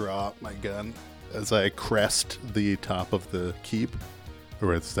and draw my gun as I crest the top of the keep?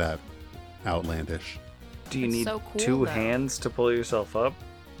 Or is that outlandish? Do you It's need so cool, 2 though. hands to pull yourself up?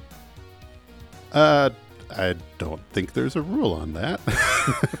 I don't think there's a rule on that.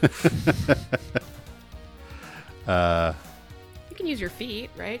 You can use your feet,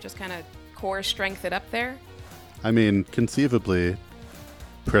 right? Just kind of core strength it up there. I mean, conceivably,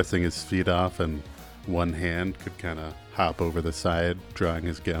 pressing his feet off and one hand could kind of hop over the side, drawing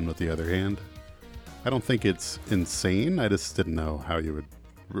his gun with the other hand. I don't think it's insane. I just didn't know how you would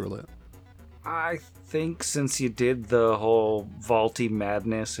rule it. I think since you did the whole vaulty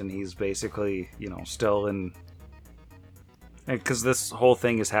madness and he's basically, still in... Because this whole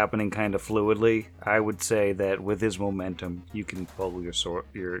thing is happening kind of fluidly, I would say that with his momentum, you can pull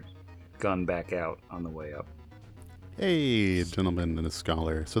your gun back out on the way up. Hey, a gentleman and a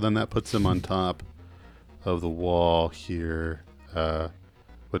scholar. So then that puts him on top of the wall here,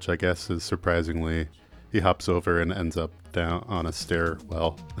 which I guess is surprisingly, he hops over and ends up down on a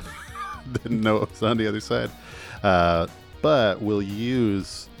stairwell. Didn't know it was on the other side. But we'll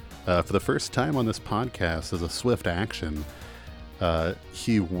use, for the first time on this podcast, as a swift action,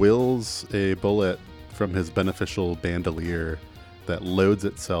 he wills a bullet from his beneficial bandolier that loads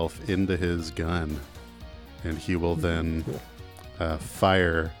itself into his gun. And he will then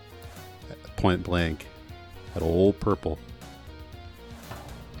fire point blank at old Purple.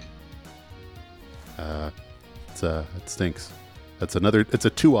 It stinks. It's a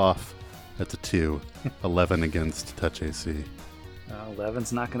 2 off. That's a 2. 11 against touch AC.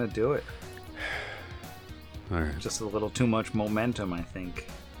 11's not going to do it. All right. Just a little too much momentum, I think.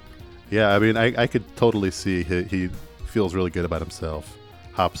 Yeah, I mean, I could totally see he feels really good about himself.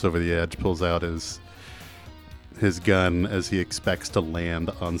 Hops over the edge, pulls out his gun as he expects to land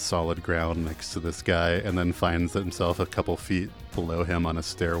on solid ground next to this guy, and then finds himself a couple feet below him on a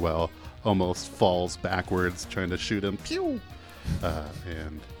stairwell, almost falls backwards trying to shoot him. Pew!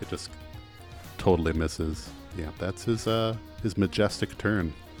 And it just totally misses. Yeah, that's his majestic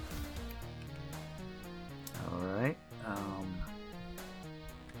turn. All right.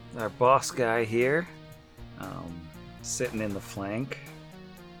 Our boss guy here, sitting in the flank,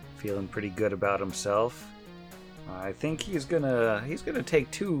 feeling pretty good about himself. I think he's gonna take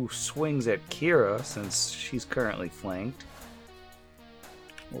 2 swings at Kira since she's currently flanked.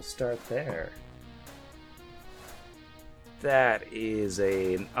 We'll start there. That is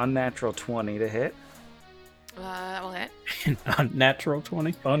an unnatural 20 to hit. That will hit. An unnatural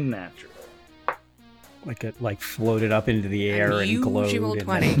 20? Unnatural. Like it floated up into the air and glowed Unusual and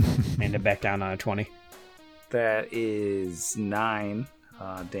 20. then landed back down on a 20. That is 9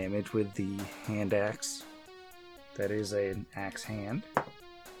 damage with the hand axe. That is an axe hand.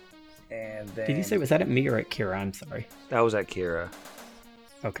 And then Did you say, was that at me or at Kira? I'm sorry. that was at Kira.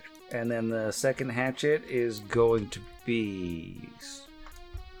 Okay. And then the second hatchet is going to be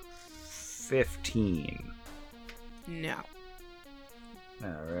 15. No.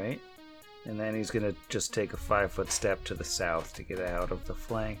 Alright. And then he's going to just take a 5-foot step to the south to get out of the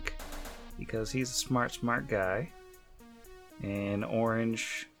flank. Because he's a smart guy. And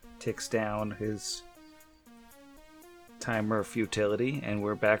Orange ticks down his timer of futility. And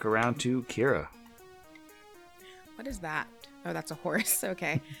we're back around to Kira. What is that? Oh, that's a horse.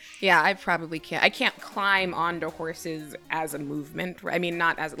 Okay. Yeah, I probably can't. I can't climb onto horses as a movement. I mean,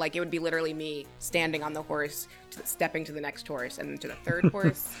 not as, like, it would be literally me standing on the horse, stepping to the next horse, and then to the third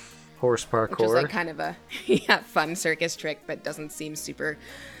horse. Horse parkour. Which is like kind of a fun circus trick, but doesn't seem super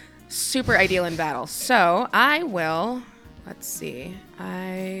ideal in battle. So I will Let's see.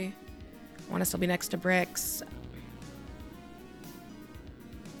 I want to still be next to Bricks.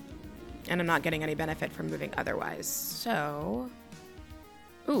 And I'm not getting any benefit from moving otherwise. So...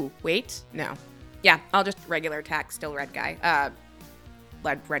 Ooh, wait. No. Yeah, I'll just regular attack, still red guy.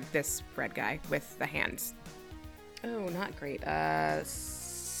 This red guy with the hands. Oh, not great.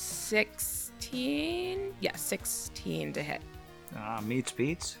 16? Yeah, 16 to hit. Meets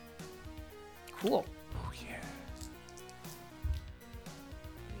beats. Cool. Oh, yeah.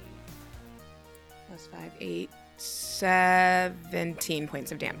 Plus 5, 8, 17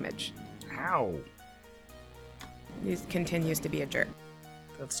 points of damage. Ow. He continues to be a jerk.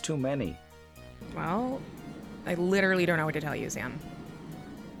 That's too many. Well, I literally don't know what to tell you, Sam.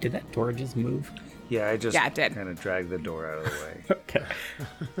 Did that door just move? Yeah, I just Yeah, it did. kind of dragged the door out of the way. Okay.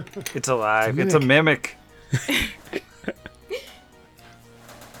 It's alive. It's a mimic.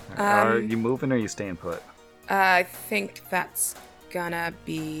 Are you moving or are you staying put? I think that's gonna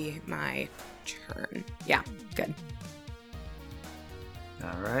be my turn. Yeah, good.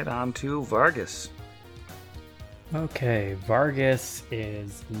 All right, on to Vargas. Okay, Vargas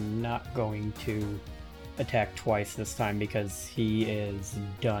is not going to attack twice this time because he is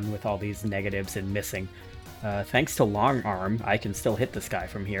done with all these negatives and missing. Thanks to Long Arm, I can still hit this guy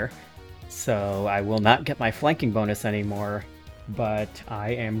from here. So I will not get my flanking bonus anymore, but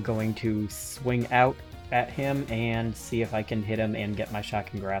I am going to swing out at him and see if I can hit him and get my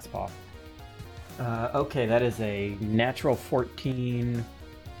shotgun grasp off. Okay, that is a natural 14,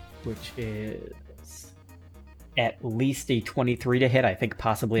 which is at least a 23 to hit. I think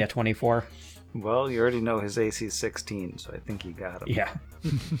possibly a 24. Well, you already know his AC is 16, so I think you got him. Yeah.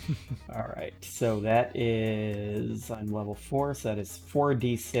 All right. So that is on level 4. So that is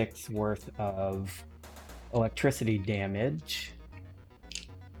 4d6 worth of electricity damage.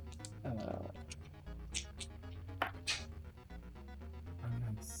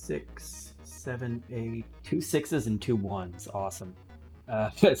 6, 7, 8, 2 6s and 2 1s. Awesome.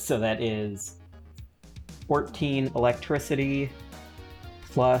 So that is 14 electricity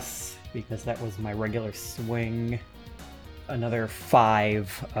plus, because that was my regular swing, another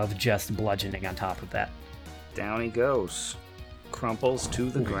 5 of just bludgeoning on top of that. Down he goes. Crumples to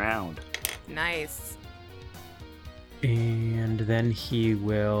the ground. Nice. And then he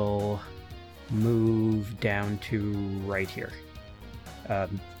will move down to right here.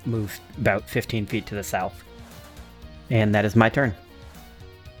 Move about 15 feet to the south. And that is my turn.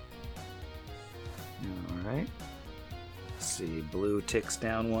 All right. Let's see. Blue ticks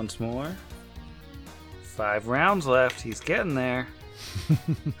down once more. 5 rounds left. He's getting there.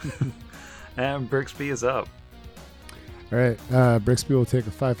 And Brixby is up. All right, Brixby will take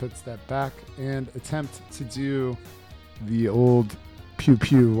a 5-foot step back and attempt to do the old pew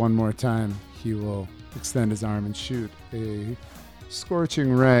pew one more time. He will extend his arm and shoot a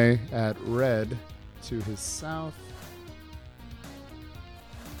scorching ray at Red to his south.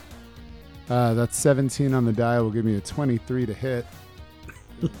 That's 17 on the die. Will give me a 23 to hit.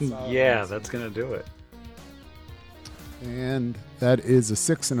 Yeah, that's going to do it. And that is a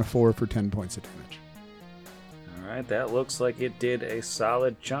 6 and a 4 for 10 points of damage. All right, that looks like it did a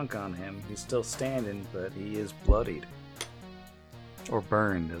solid chunk on him. He's still standing, but he is bloodied. Or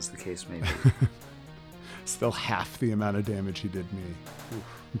burned, as the case may be. Still half the amount of damage he did me.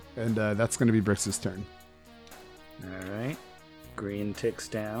 And that's going to be Brix's turn. All right. Green ticks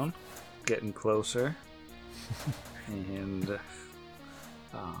down, getting closer. And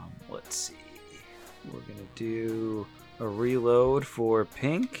let's see. We're going to do a reload for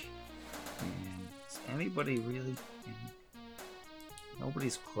Pink. And is anybody really...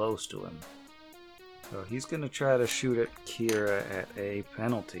 Nobody's close to him. So he's going to try to shoot at Kira at a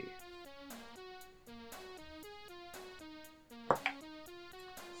penalty.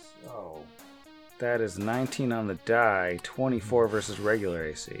 So that is 19 on the die, 24 versus regular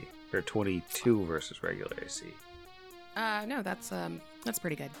AC. Or 22 versus regular AC. No, that's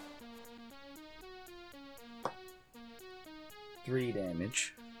pretty good. 3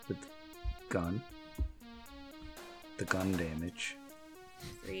 damage with gun. The gun damage.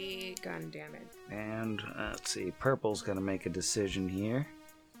 3 gun damage. And let's see, Purple's gonna make a decision here.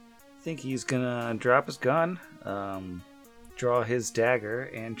 I think he's gonna drop his gun, draw his dagger,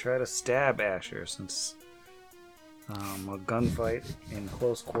 and try to stab Asher since a gunfight in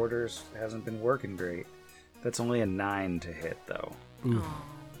close quarters hasn't been working great. That's only a 9 to hit, though. Oh,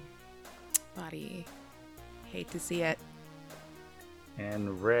 buddy. Hate to see it.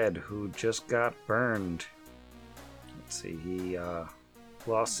 And Red, who just got burned. Let's see, he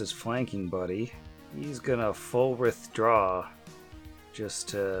lost his flanking buddy. He's gonna full withdraw just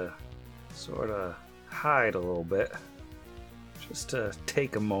to sort of hide a little bit. just to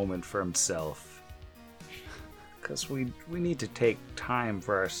take a moment for himself. Because we need to take time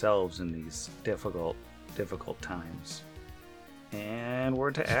for ourselves in these difficult times. And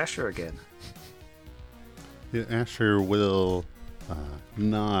we're to Asher again. Yeah, Asher will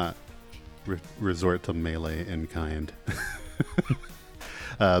not resort to melee in kind.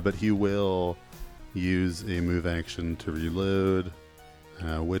 But he will use a move action to reload,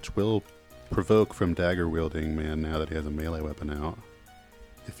 which will provoke from dagger wielding man now that he has a melee weapon out.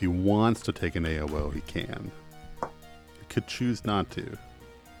 If he wants to take an AOO, he can. He could choose not to.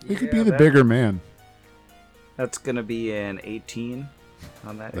 He could be the bigger man. That's going to be an 18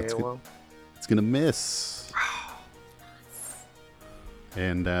 on that That's AOO. It's going to miss.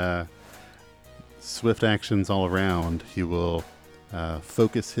 And swift actions all around. He will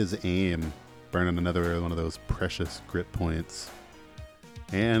focus his aim, burning another one of those precious grit points,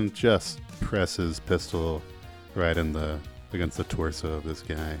 and just press his pistol right against the torso of this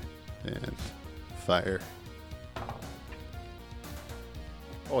guy and fire.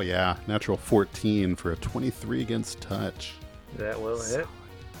 Oh yeah, natural 14 for a 23 against touch. That will hit.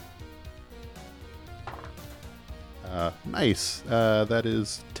 Nice. That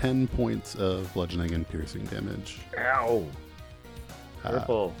is 10 points of bludgeoning and piercing damage. Ow!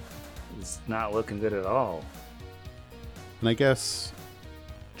 Purple is not looking good at all. And I guess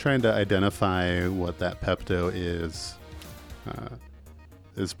trying to identify what that Pepto is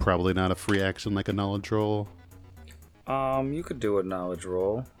probably not a free action like a knowledge roll. You could do a knowledge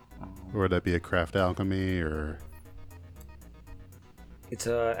roll. Or would that be a craft alchemy, or... It's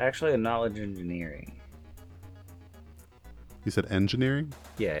actually a knowledge engineering. You said engineering?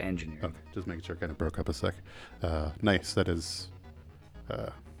 Yeah, engineering. Okay, just making sure. Kind of broke up a sec. Nice. That is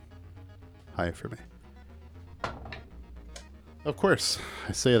high for me. Of course.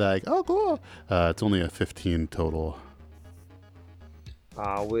 I say that like, oh, cool. It's only a 15 total.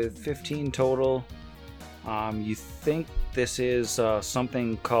 With 15 total, you think this is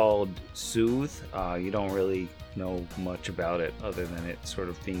something called Soothe. You don't really know much about it other than it sort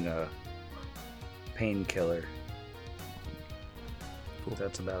of being a painkiller. Cool.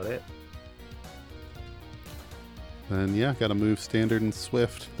 That's about it. Then, yeah, gotta move standard and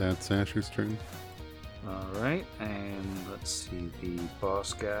swift. That's Asher's turn. Alright, and let's see, the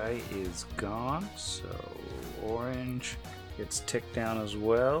boss guy is gone, so orange gets ticked down as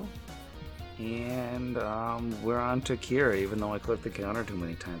well. And we're on to Kira, even though I clicked the counter too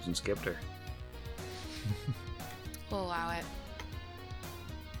many times and skipped her. We'll allow it.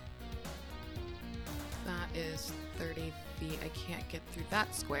 That is 30 feet. I can't get through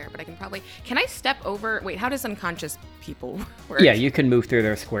that square, but I can probably... Can I step over... Wait, how does unconscious people work? Yeah, you can move through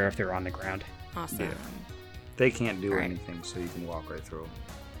their square if they're on the ground. Awesome. Yeah. They can't do Alright. anything, so you can walk right through them.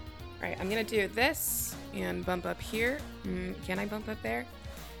 Alright, I'm gonna do this and bump up here. Can I bump up there?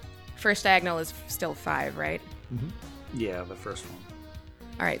 First diagonal is still 5, right? Yeah, the first one.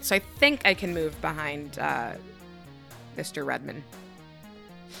 Alright, so I think I can move behind Mr. Redman.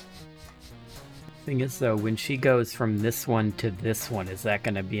 Thing is, though, when she goes from this one to this one, is that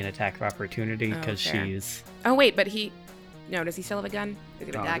going to be an attack of opportunity? Oh, Because fair. she's... Oh, wait, but he... No, does he still have a gun? Is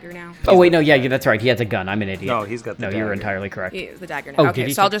it a No. dagger now? Oh, wait, no, yeah, that's right. He has a gun. I'm an idiot. No, he's got the No, you're dagger. entirely correct. He, the dagger now. Oh, Okay, did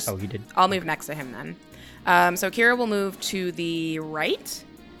he so I'll take- just... Oh, he did. I'll move next to him then. So Kira will move to the right.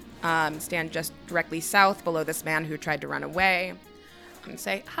 Stand just directly south below this man who tried to run away. And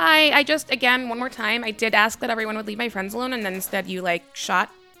say, hi, I just, again, one more time, I did ask that everyone would leave my friends alone, and then instead you,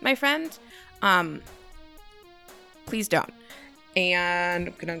 shot my friend. Please don't. And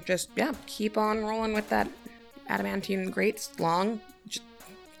I'm gonna just, keep on rolling with that adamantine great long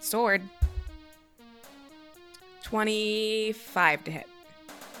sword. 25 to hit.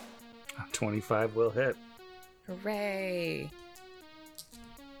 25 will hit. Hooray.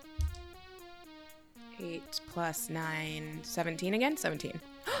 8 plus 9, 17 again? 17.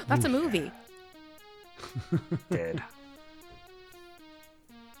 That's a movie. Dead.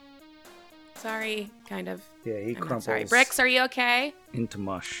 Sorry, kind of. Yeah, he I'm not crumples sorry. Bricks, are you okay? into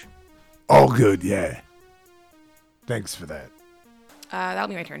mush. All good, yeah. Thanks for that. That'll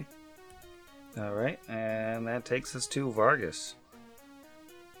be my turn. Alright, and that takes us to Vargas.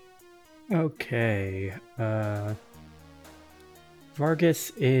 Okay.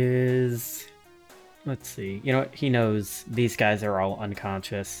 Vargas is... Let's see. You know what? He knows these guys are all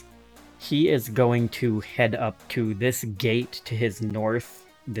unconscious. He is going to head up to this gate to his north.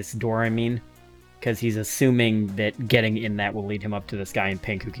 This door, I mean. Because he's assuming that getting in that will lead him up to this guy in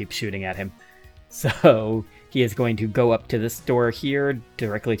pink who keeps shooting at him. So he is going to go up to this door here,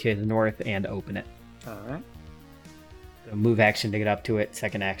 directly to his north, and open it. Alright. So move action to get up to it,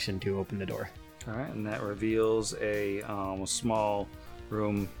 second action to open the door. All right, and that reveals a small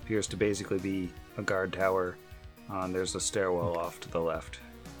room. Appears to basically be a guard tower. There's a stairwell off to the left.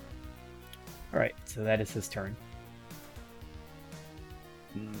 All right, so that is his turn.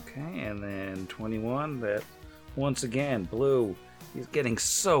 Okay, and then 21. That once again, Blue. He's getting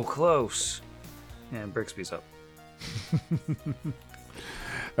so close. And Brixby's up.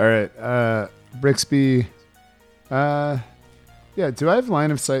 All right, Brixby. Yeah, do I have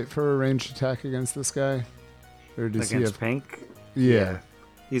line of sight for a ranged attack against this guy? Or does he Against have... Pink? Yeah.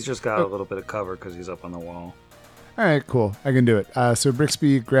 He's just got a little bit of cover because he's up on the wall. All right, cool. I can do it. So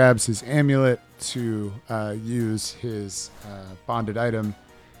Brixby grabs his amulet to use his bonded item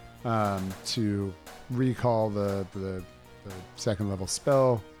to recall the second level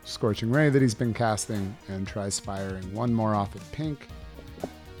spell, Scorching Ray, that he's been casting, and tries firing one more off at Pink.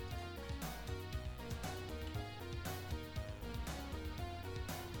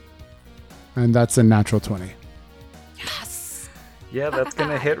 And that's a natural 20. Yes. Yeah, that's going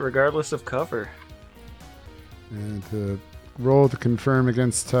to hit regardless of cover. And to roll to confirm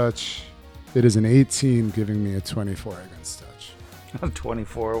against touch, it is an 18, giving me a 24 against touch.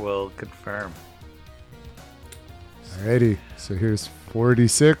 24 will confirm. Alrighty, so here's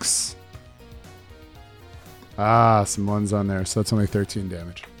 46. Ah, some ones on there, so that's only 13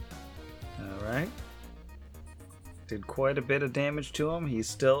 damage. All right. Did quite a bit of damage to him. He's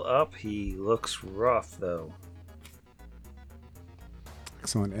still up. He looks rough, though.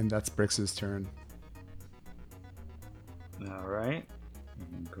 Excellent, and that's Brix's turn. All right.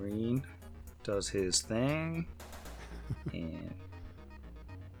 And Green does his thing. And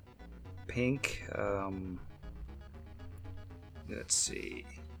Pink, let's see.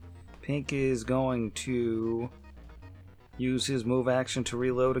 Pink is going to use his move action to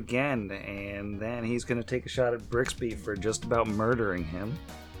reload again, and then he's going to take a shot at Brixby for just about murdering him.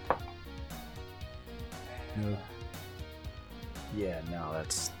 No. Yeah, no,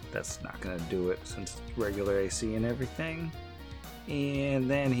 that's not going to do it since it's regular AC and everything. And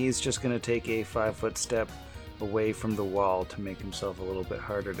then he's just going to take a 5-foot step away from the wall to make himself a little bit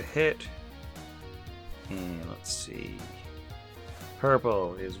harder to hit. And let's see.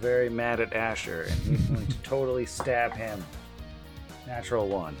 Purple is very mad at Asher, and he's going to totally stab him. Natural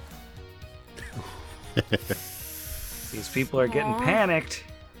 1. These people are getting panicked.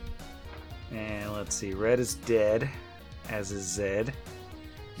 And let's see. Red is dead, as is Zed.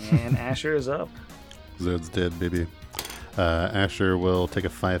 And Asher is up. Zed's dead, baby. Asher will take a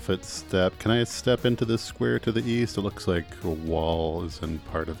 5-foot step. Can I step into this square to the east? It looks like a wall is in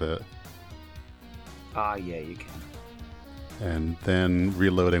part of it. Ah, yeah, you can. And then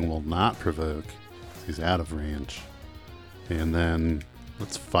reloading will not provoke. He's out of range. And then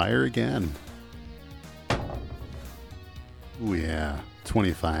let's fire again. Ooh, yeah.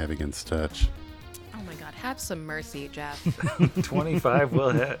 25 against touch. Oh my god, have some mercy, Jeff. 25 will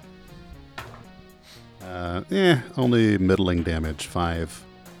hit. Only middling damage. 5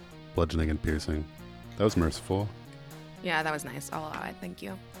 bludgeoning and piercing. That was merciful. Yeah, that was nice. I'll allow it. Thank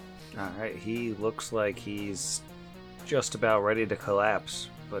you. Alright, he looks like he's just about ready to collapse,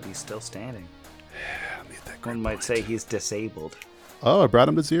 but he's still standing. One might say he's disabled. Oh, I brought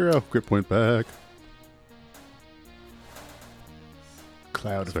him to 0. Grit point back.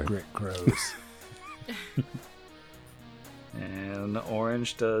 Cloud Sorry. of grit grows. And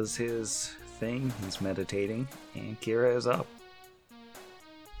Orange does his thing. He's meditating, and Kira is up.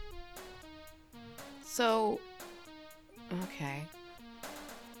 So, okay.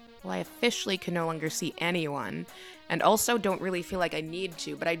 Well, I officially can no longer see anyone, and also don't really feel like I need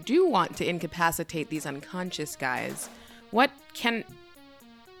to, but I do want to incapacitate these unconscious guys. What can...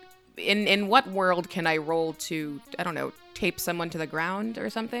 In what world can I roll to, I don't know, tape someone to the ground or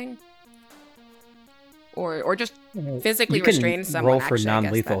something? Or just physically you can restrain someone, roll for actually, I guess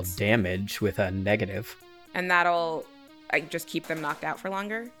non-lethal that's- damage with a negative. And that'll, just keep them knocked out for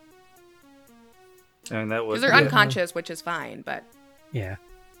longer? I mean, that was... Because they're unconscious, which is fine, but... Yeah.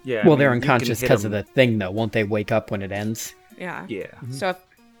 Yeah, Well, I mean, they're you can unconscious hit because of them- the thing, though. Won't they wake up when it ends? Yeah. Yeah. So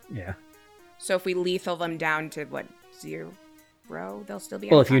Yeah. if we lethal them down to, 0? They'll still be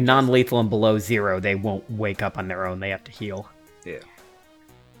Well, if you unconscious? non-lethal and below 0, they won't wake up on their own. They have to heal. Yeah.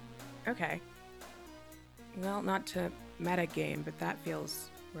 Okay. Well, not to metagame, but that feels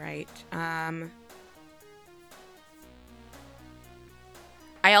right.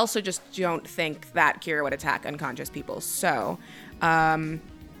 I also just don't think that Kira would attack unconscious people. So, yeah,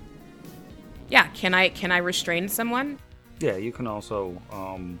 can I restrain someone? Yeah, you can also,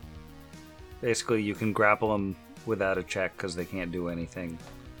 basically you can grapple them without a check because they can't do anything.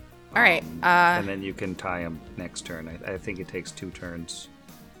 All right. And then you can tie them next turn. I think it takes 2 turns.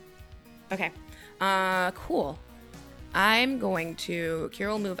 Okay. Cool. I'm going to... Kira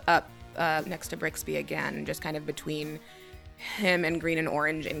will move up next to Brixby again, just kind of between him and green and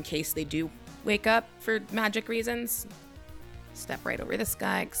orange in case they do wake up for magic reasons. Step right over this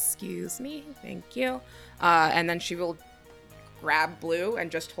guy. Excuse me. Thank you. And then she will grab Blue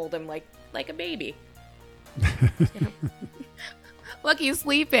and just hold him like a baby. Look, he's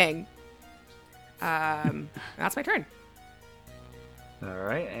sleeping. That's my turn. All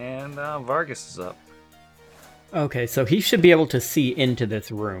right, and Vargas is up. Okay, so he should be able to see into this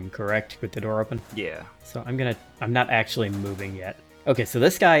room, correct? With the door open? Yeah. So I'm not actually moving yet. Okay, so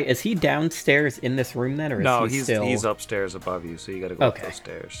this guy, is he downstairs in this room then, or No, is he still... he's upstairs above you, so you gotta go up Okay. those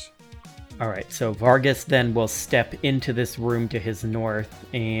stairs. Alright, so Vargas then will step into this room to his north,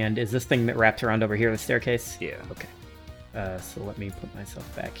 and is this thing that wraps around over here, the staircase? Yeah. Okay. So let me put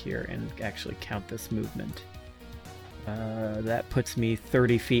myself back here and actually count this movement. That puts me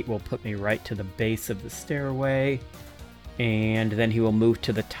 30 feet, will put me right to the base of the stairway. And then he will move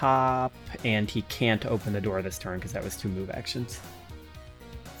to the top, and he can't open the door this turn because that was 2 move actions.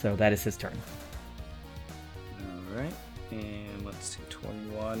 So that is his turn. All right, and let's see.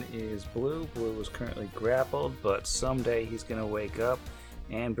 21 is Blue. Blue is currently grappled, but someday he's gonna wake up.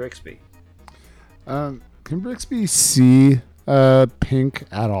 And Brixby. Can Brixby see Pink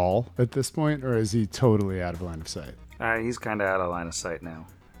at all at this point, or is he totally out of line of sight? He's kind of out of line of sight now.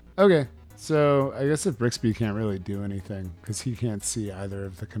 Okay, so I guess if Brixby can't really do anything because he can't see either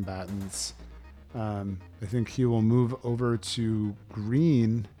of the combatants, I think he will move over to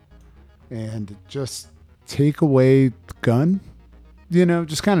Green and just take away the gun. You know,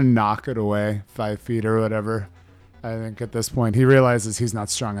 just kind of knock it away 5 feet or whatever. I think at this point he realizes he's not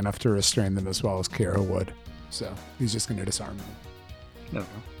strong enough to restrain them as well as Kira would. So he's just going to disarm them. No.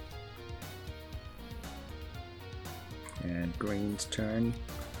 And Green's turn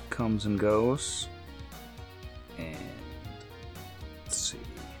comes and goes. And let's see.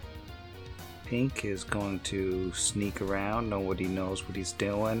 Pink is going to sneak around. Nobody knows what he's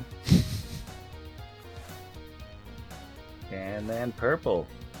doing. And then Purple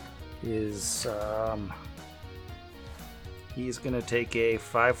is he's gonna take a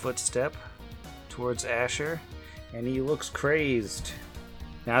 5-foot step towards Asher, and he looks crazed.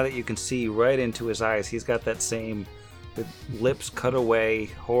 Now that you can see right into his eyes, he's got that same with lips cut away,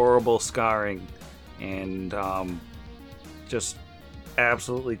 horrible scarring, and just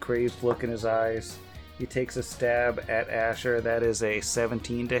absolutely crazed look in his eyes. He takes a stab at Asher. That is a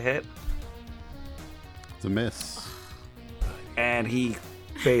 17 to hit. It's a miss. And he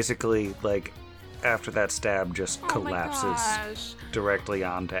basically, like, after that stab, just collapses directly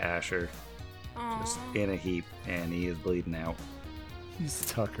onto Asher. Just in a heap, and he is bleeding out. He's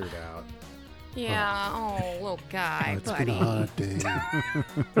tuckered out. Yeah, little guy, It's buddy. been a hard day.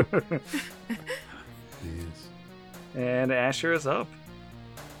 Yes. And Asher is up.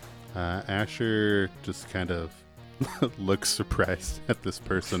 Asher just kind of looks surprised at this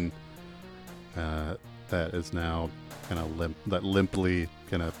person that is now kind of limply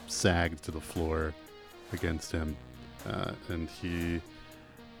kind of sagged to the floor against him, and he,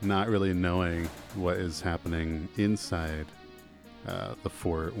 not really knowing what is happening inside the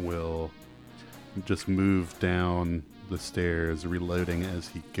fort, will just move down the stairs, reloading as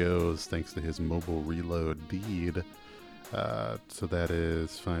he goes thanks to his mobile reload deed. So that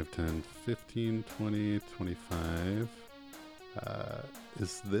is 5, 10, 15, 20, 25.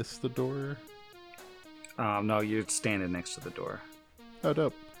 Is this the door? No, you're standing next to the door. Oh,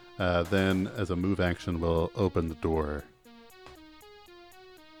 dope. Then, as a move action, we'll open the door.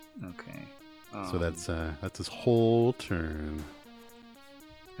 Okay. So that's his whole turn.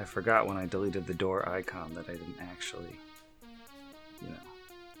 I forgot when I deleted the door icon that I didn't actually,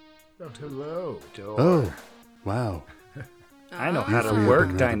 Oh, hello. door. Oh, wow. I know how to You've work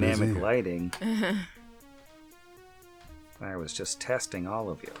been rather dynamic busy. lighting. I was just testing all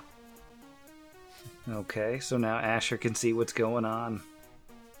of you. Okay, so now Asher can see what's going on.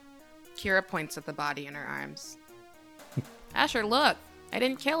 Kira points at the body in her arms. Asher, look! I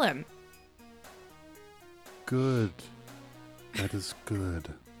didn't kill him. Good. That is good.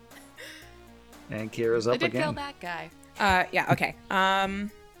 And Kira's I up did kill again. that guy. Yeah, okay. I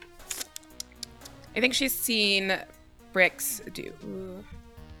think she's seen Brix do...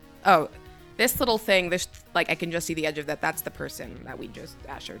 Oh, this little thing, this, like, I can just see the edge of that. That's the person that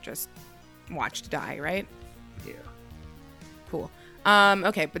Asher just watched die, right? Yeah. Cool.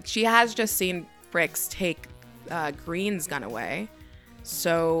 Okay, but she has just seen Brix take Green's gun away.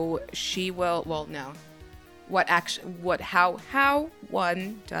 So she will, well, no. How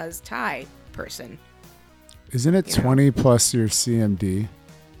one does tie person? Isn't it 20 plus your CMD?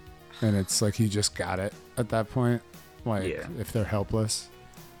 and it's like he just got it at that point. Like Yeah. if they're helpless.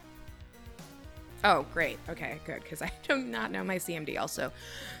 Oh, great. Okay, good. Because I do not know my CMD. Also,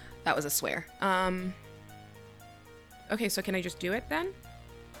 that was a swear. Okay, so can I just do it then?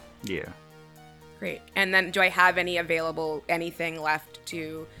 Yeah. Great. And then, do I have anything left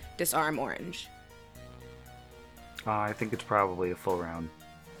to disarm Orange? I think it's probably a full round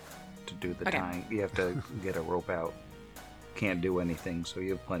to do the Okay. tying. You have to get a rope out. Can't do anything, so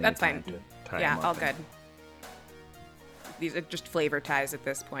you have plenty That's of time fine. to tie Yeah, him up. all good. These are just flavor ties at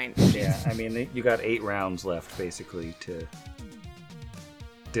this point. Yeah, I mean, you got 8 rounds left, basically, to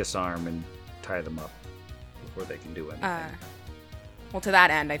disarm and tie them up before they can do anything. Well, to that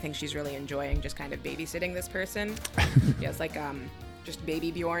end, I think she's really enjoying just kind of babysitting this person. She has just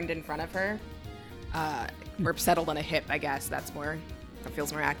baby Bjorn in front of her, or settled on a hip, I guess. That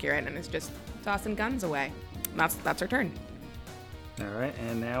feels more accurate, and is just tossing guns away. That's her turn. All right,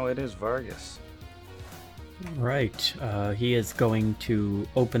 and now it is Vargas. Right. He is going to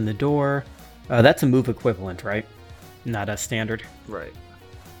open the door. That's a move equivalent, right? Not a standard? Right.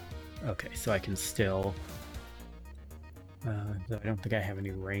 Okay, so I can still... I don't think I have any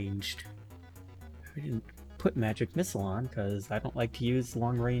ranged. I didn't put magic missile on because I don't like to use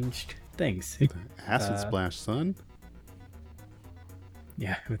long-ranged things. Acid splash, son.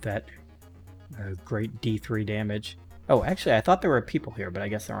 Yeah, with that great D3 damage. Oh, actually, I thought there were people here, but I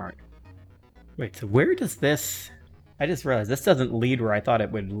guess there aren't. Wait, so where does this... I just realized this doesn't lead where I thought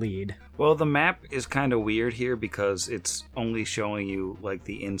it would lead. Well, the map is kind of weird here because it's only showing you like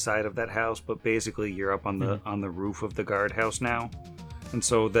the inside of that house, but basically you're up on the roof of the guardhouse now, and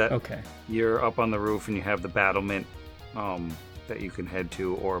so that Okay. you're up on the roof and you have the battlement that you can head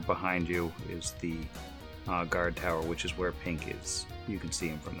to, or behind you is the guard tower, which is where Pink is. You can see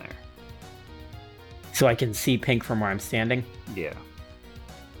him from there. So I can see Pink from where I'm standing? Yeah.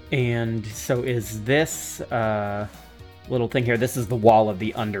 And so is this little thing here, this is the wall of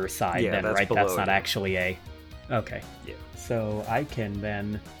the underside Yeah, then, that's right? below That's not you. actually a... Okay. Yeah. So I can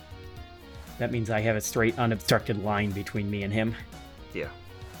then... That means I have a straight unobstructed line between me and him. Yeah.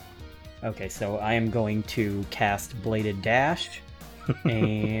 Okay, so I am going to cast Bladed Dash,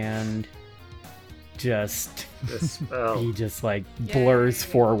 and just... This spell. He just, like, blurs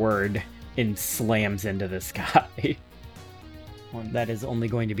Yay. forward and slams into the sky. That is only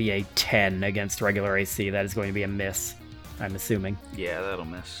going to be a 10 against regular AC. That is going to be a miss, I'm assuming. Yeah, that'll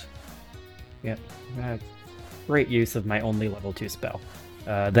miss. Yep. Great use of my only level 2 spell.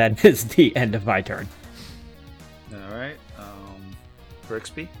 That is the end of my turn. All right.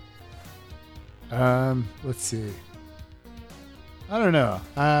 Brixby? Let's see. I don't know.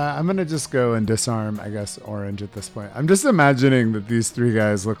 I'm gonna just go and disarm, I guess, Orange at this point. I'm just imagining that these 3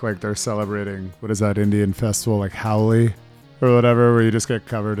 guys look like they're celebrating, what is that Indian festival, like Howley or whatever, where you just get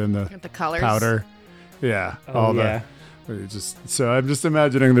covered in the The colors. powder. Yeah. Oh, yeah. So I'm just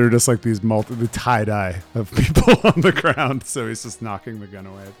imagining they're just like these the tie-dye of people on the ground. So he's just knocking the gun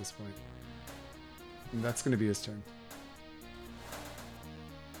away at this point. And that's gonna be his turn.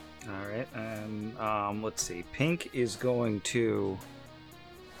 All right, and let's see. Pink is going to...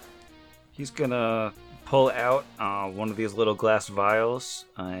 He's gonna pull out one of these little glass vials,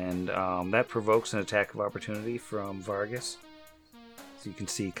 and that provokes an attack of opportunity from Vargas. So you can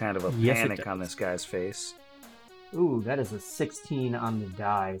see kind of a Yes, it panic on does. this guy's face. Ooh, that is a 16 on the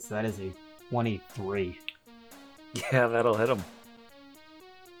die, so that is a 23. Yeah, that'll hit him.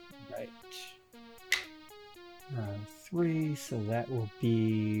 Right. 3, so that will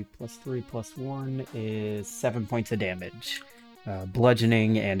be +3 +1 is 7 points of damage.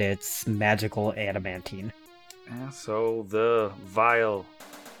 Bludgeoning, and it's magical adamantine. Yeah, so the vial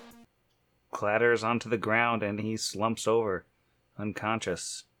clatters onto the ground, and he slumps over,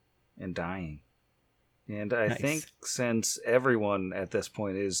 unconscious and dying. And I Nice. think since everyone at this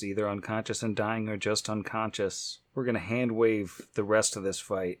point is either unconscious and dying or just unconscious, we're going to hand wave the rest of this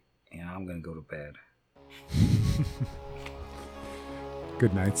fight, and I'm going to go to bed.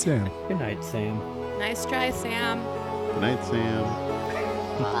 Good night, Sam. Good night, Sam. Nice try, Sam. Good night, Sam.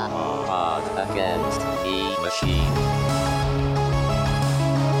 Odds against the machine.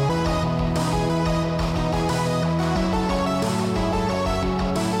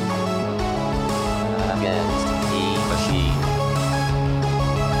 Against the machine.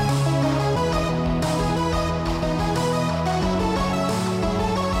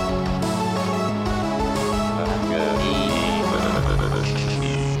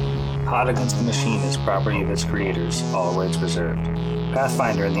 Pod Against the Machine is property of its creators, all rights reserved.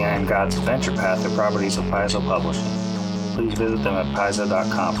 Pathfinder and the Iron Gods Adventure Path are properties of Paizo Publishing. Please visit them at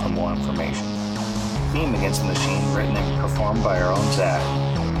paizo.com for more information. Theme Against the Machine, written and performed by our own Zach.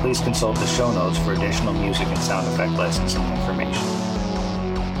 Please consult the show notes for additional music and sound effect licensing information.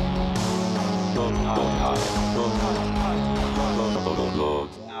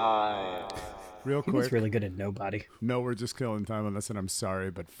 Real He was quick. really good at Nobody. No, we're just killing time on this, and I'm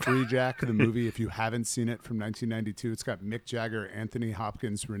sorry, but Free Jack, the movie, if you haven't seen it, from 1992, it's got Mick Jagger, Anthony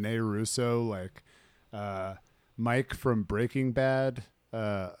Hopkins, Rene Russo, like Mike from Breaking Bad,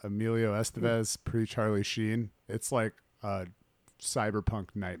 Emilio Estevez, pre-Charlie Sheen. It's like a cyberpunk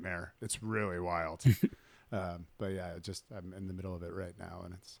nightmare. It's really wild. But yeah, I'm in the middle of it right now,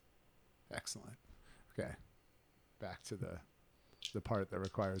 and it's excellent. Okay, back to the part that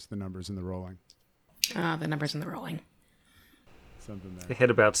requires the numbers and the rolling. The numbers and the rolling. Something It there.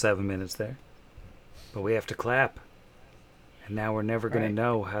 hit about 7 minutes there. But we have to clap. And now we're never going Right. to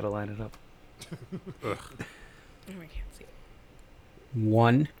know how to line it up. Oh, I can't see.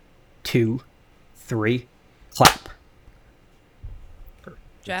 1, 2, 3, clap.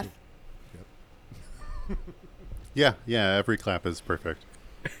 Jeff? Yeah, every clap is perfect.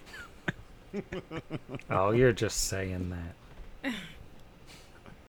 Oh, you're just saying that.